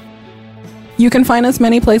 You can find us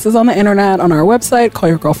many places on the internet, on our website,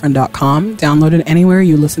 callyourgirlfriend.com. Download it anywhere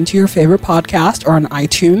you listen to your favorite podcast, or on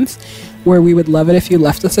iTunes, where we would love it if you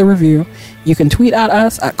left us a review. You can tweet at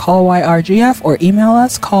us at callyrgf or email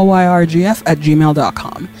us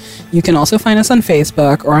callyrgf@gmail.com. You can also find us on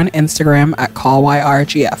Facebook or on Instagram at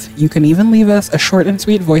callyrgf. You can even leave us a short and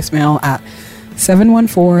sweet voicemail at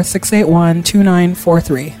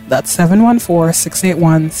 714-681-2943. That's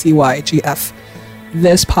 714-681-CYGF.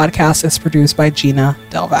 This podcast is produced by Gina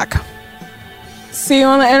Delvac. See you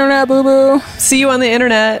on the internet, boo-boo. See you on the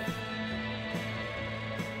internet.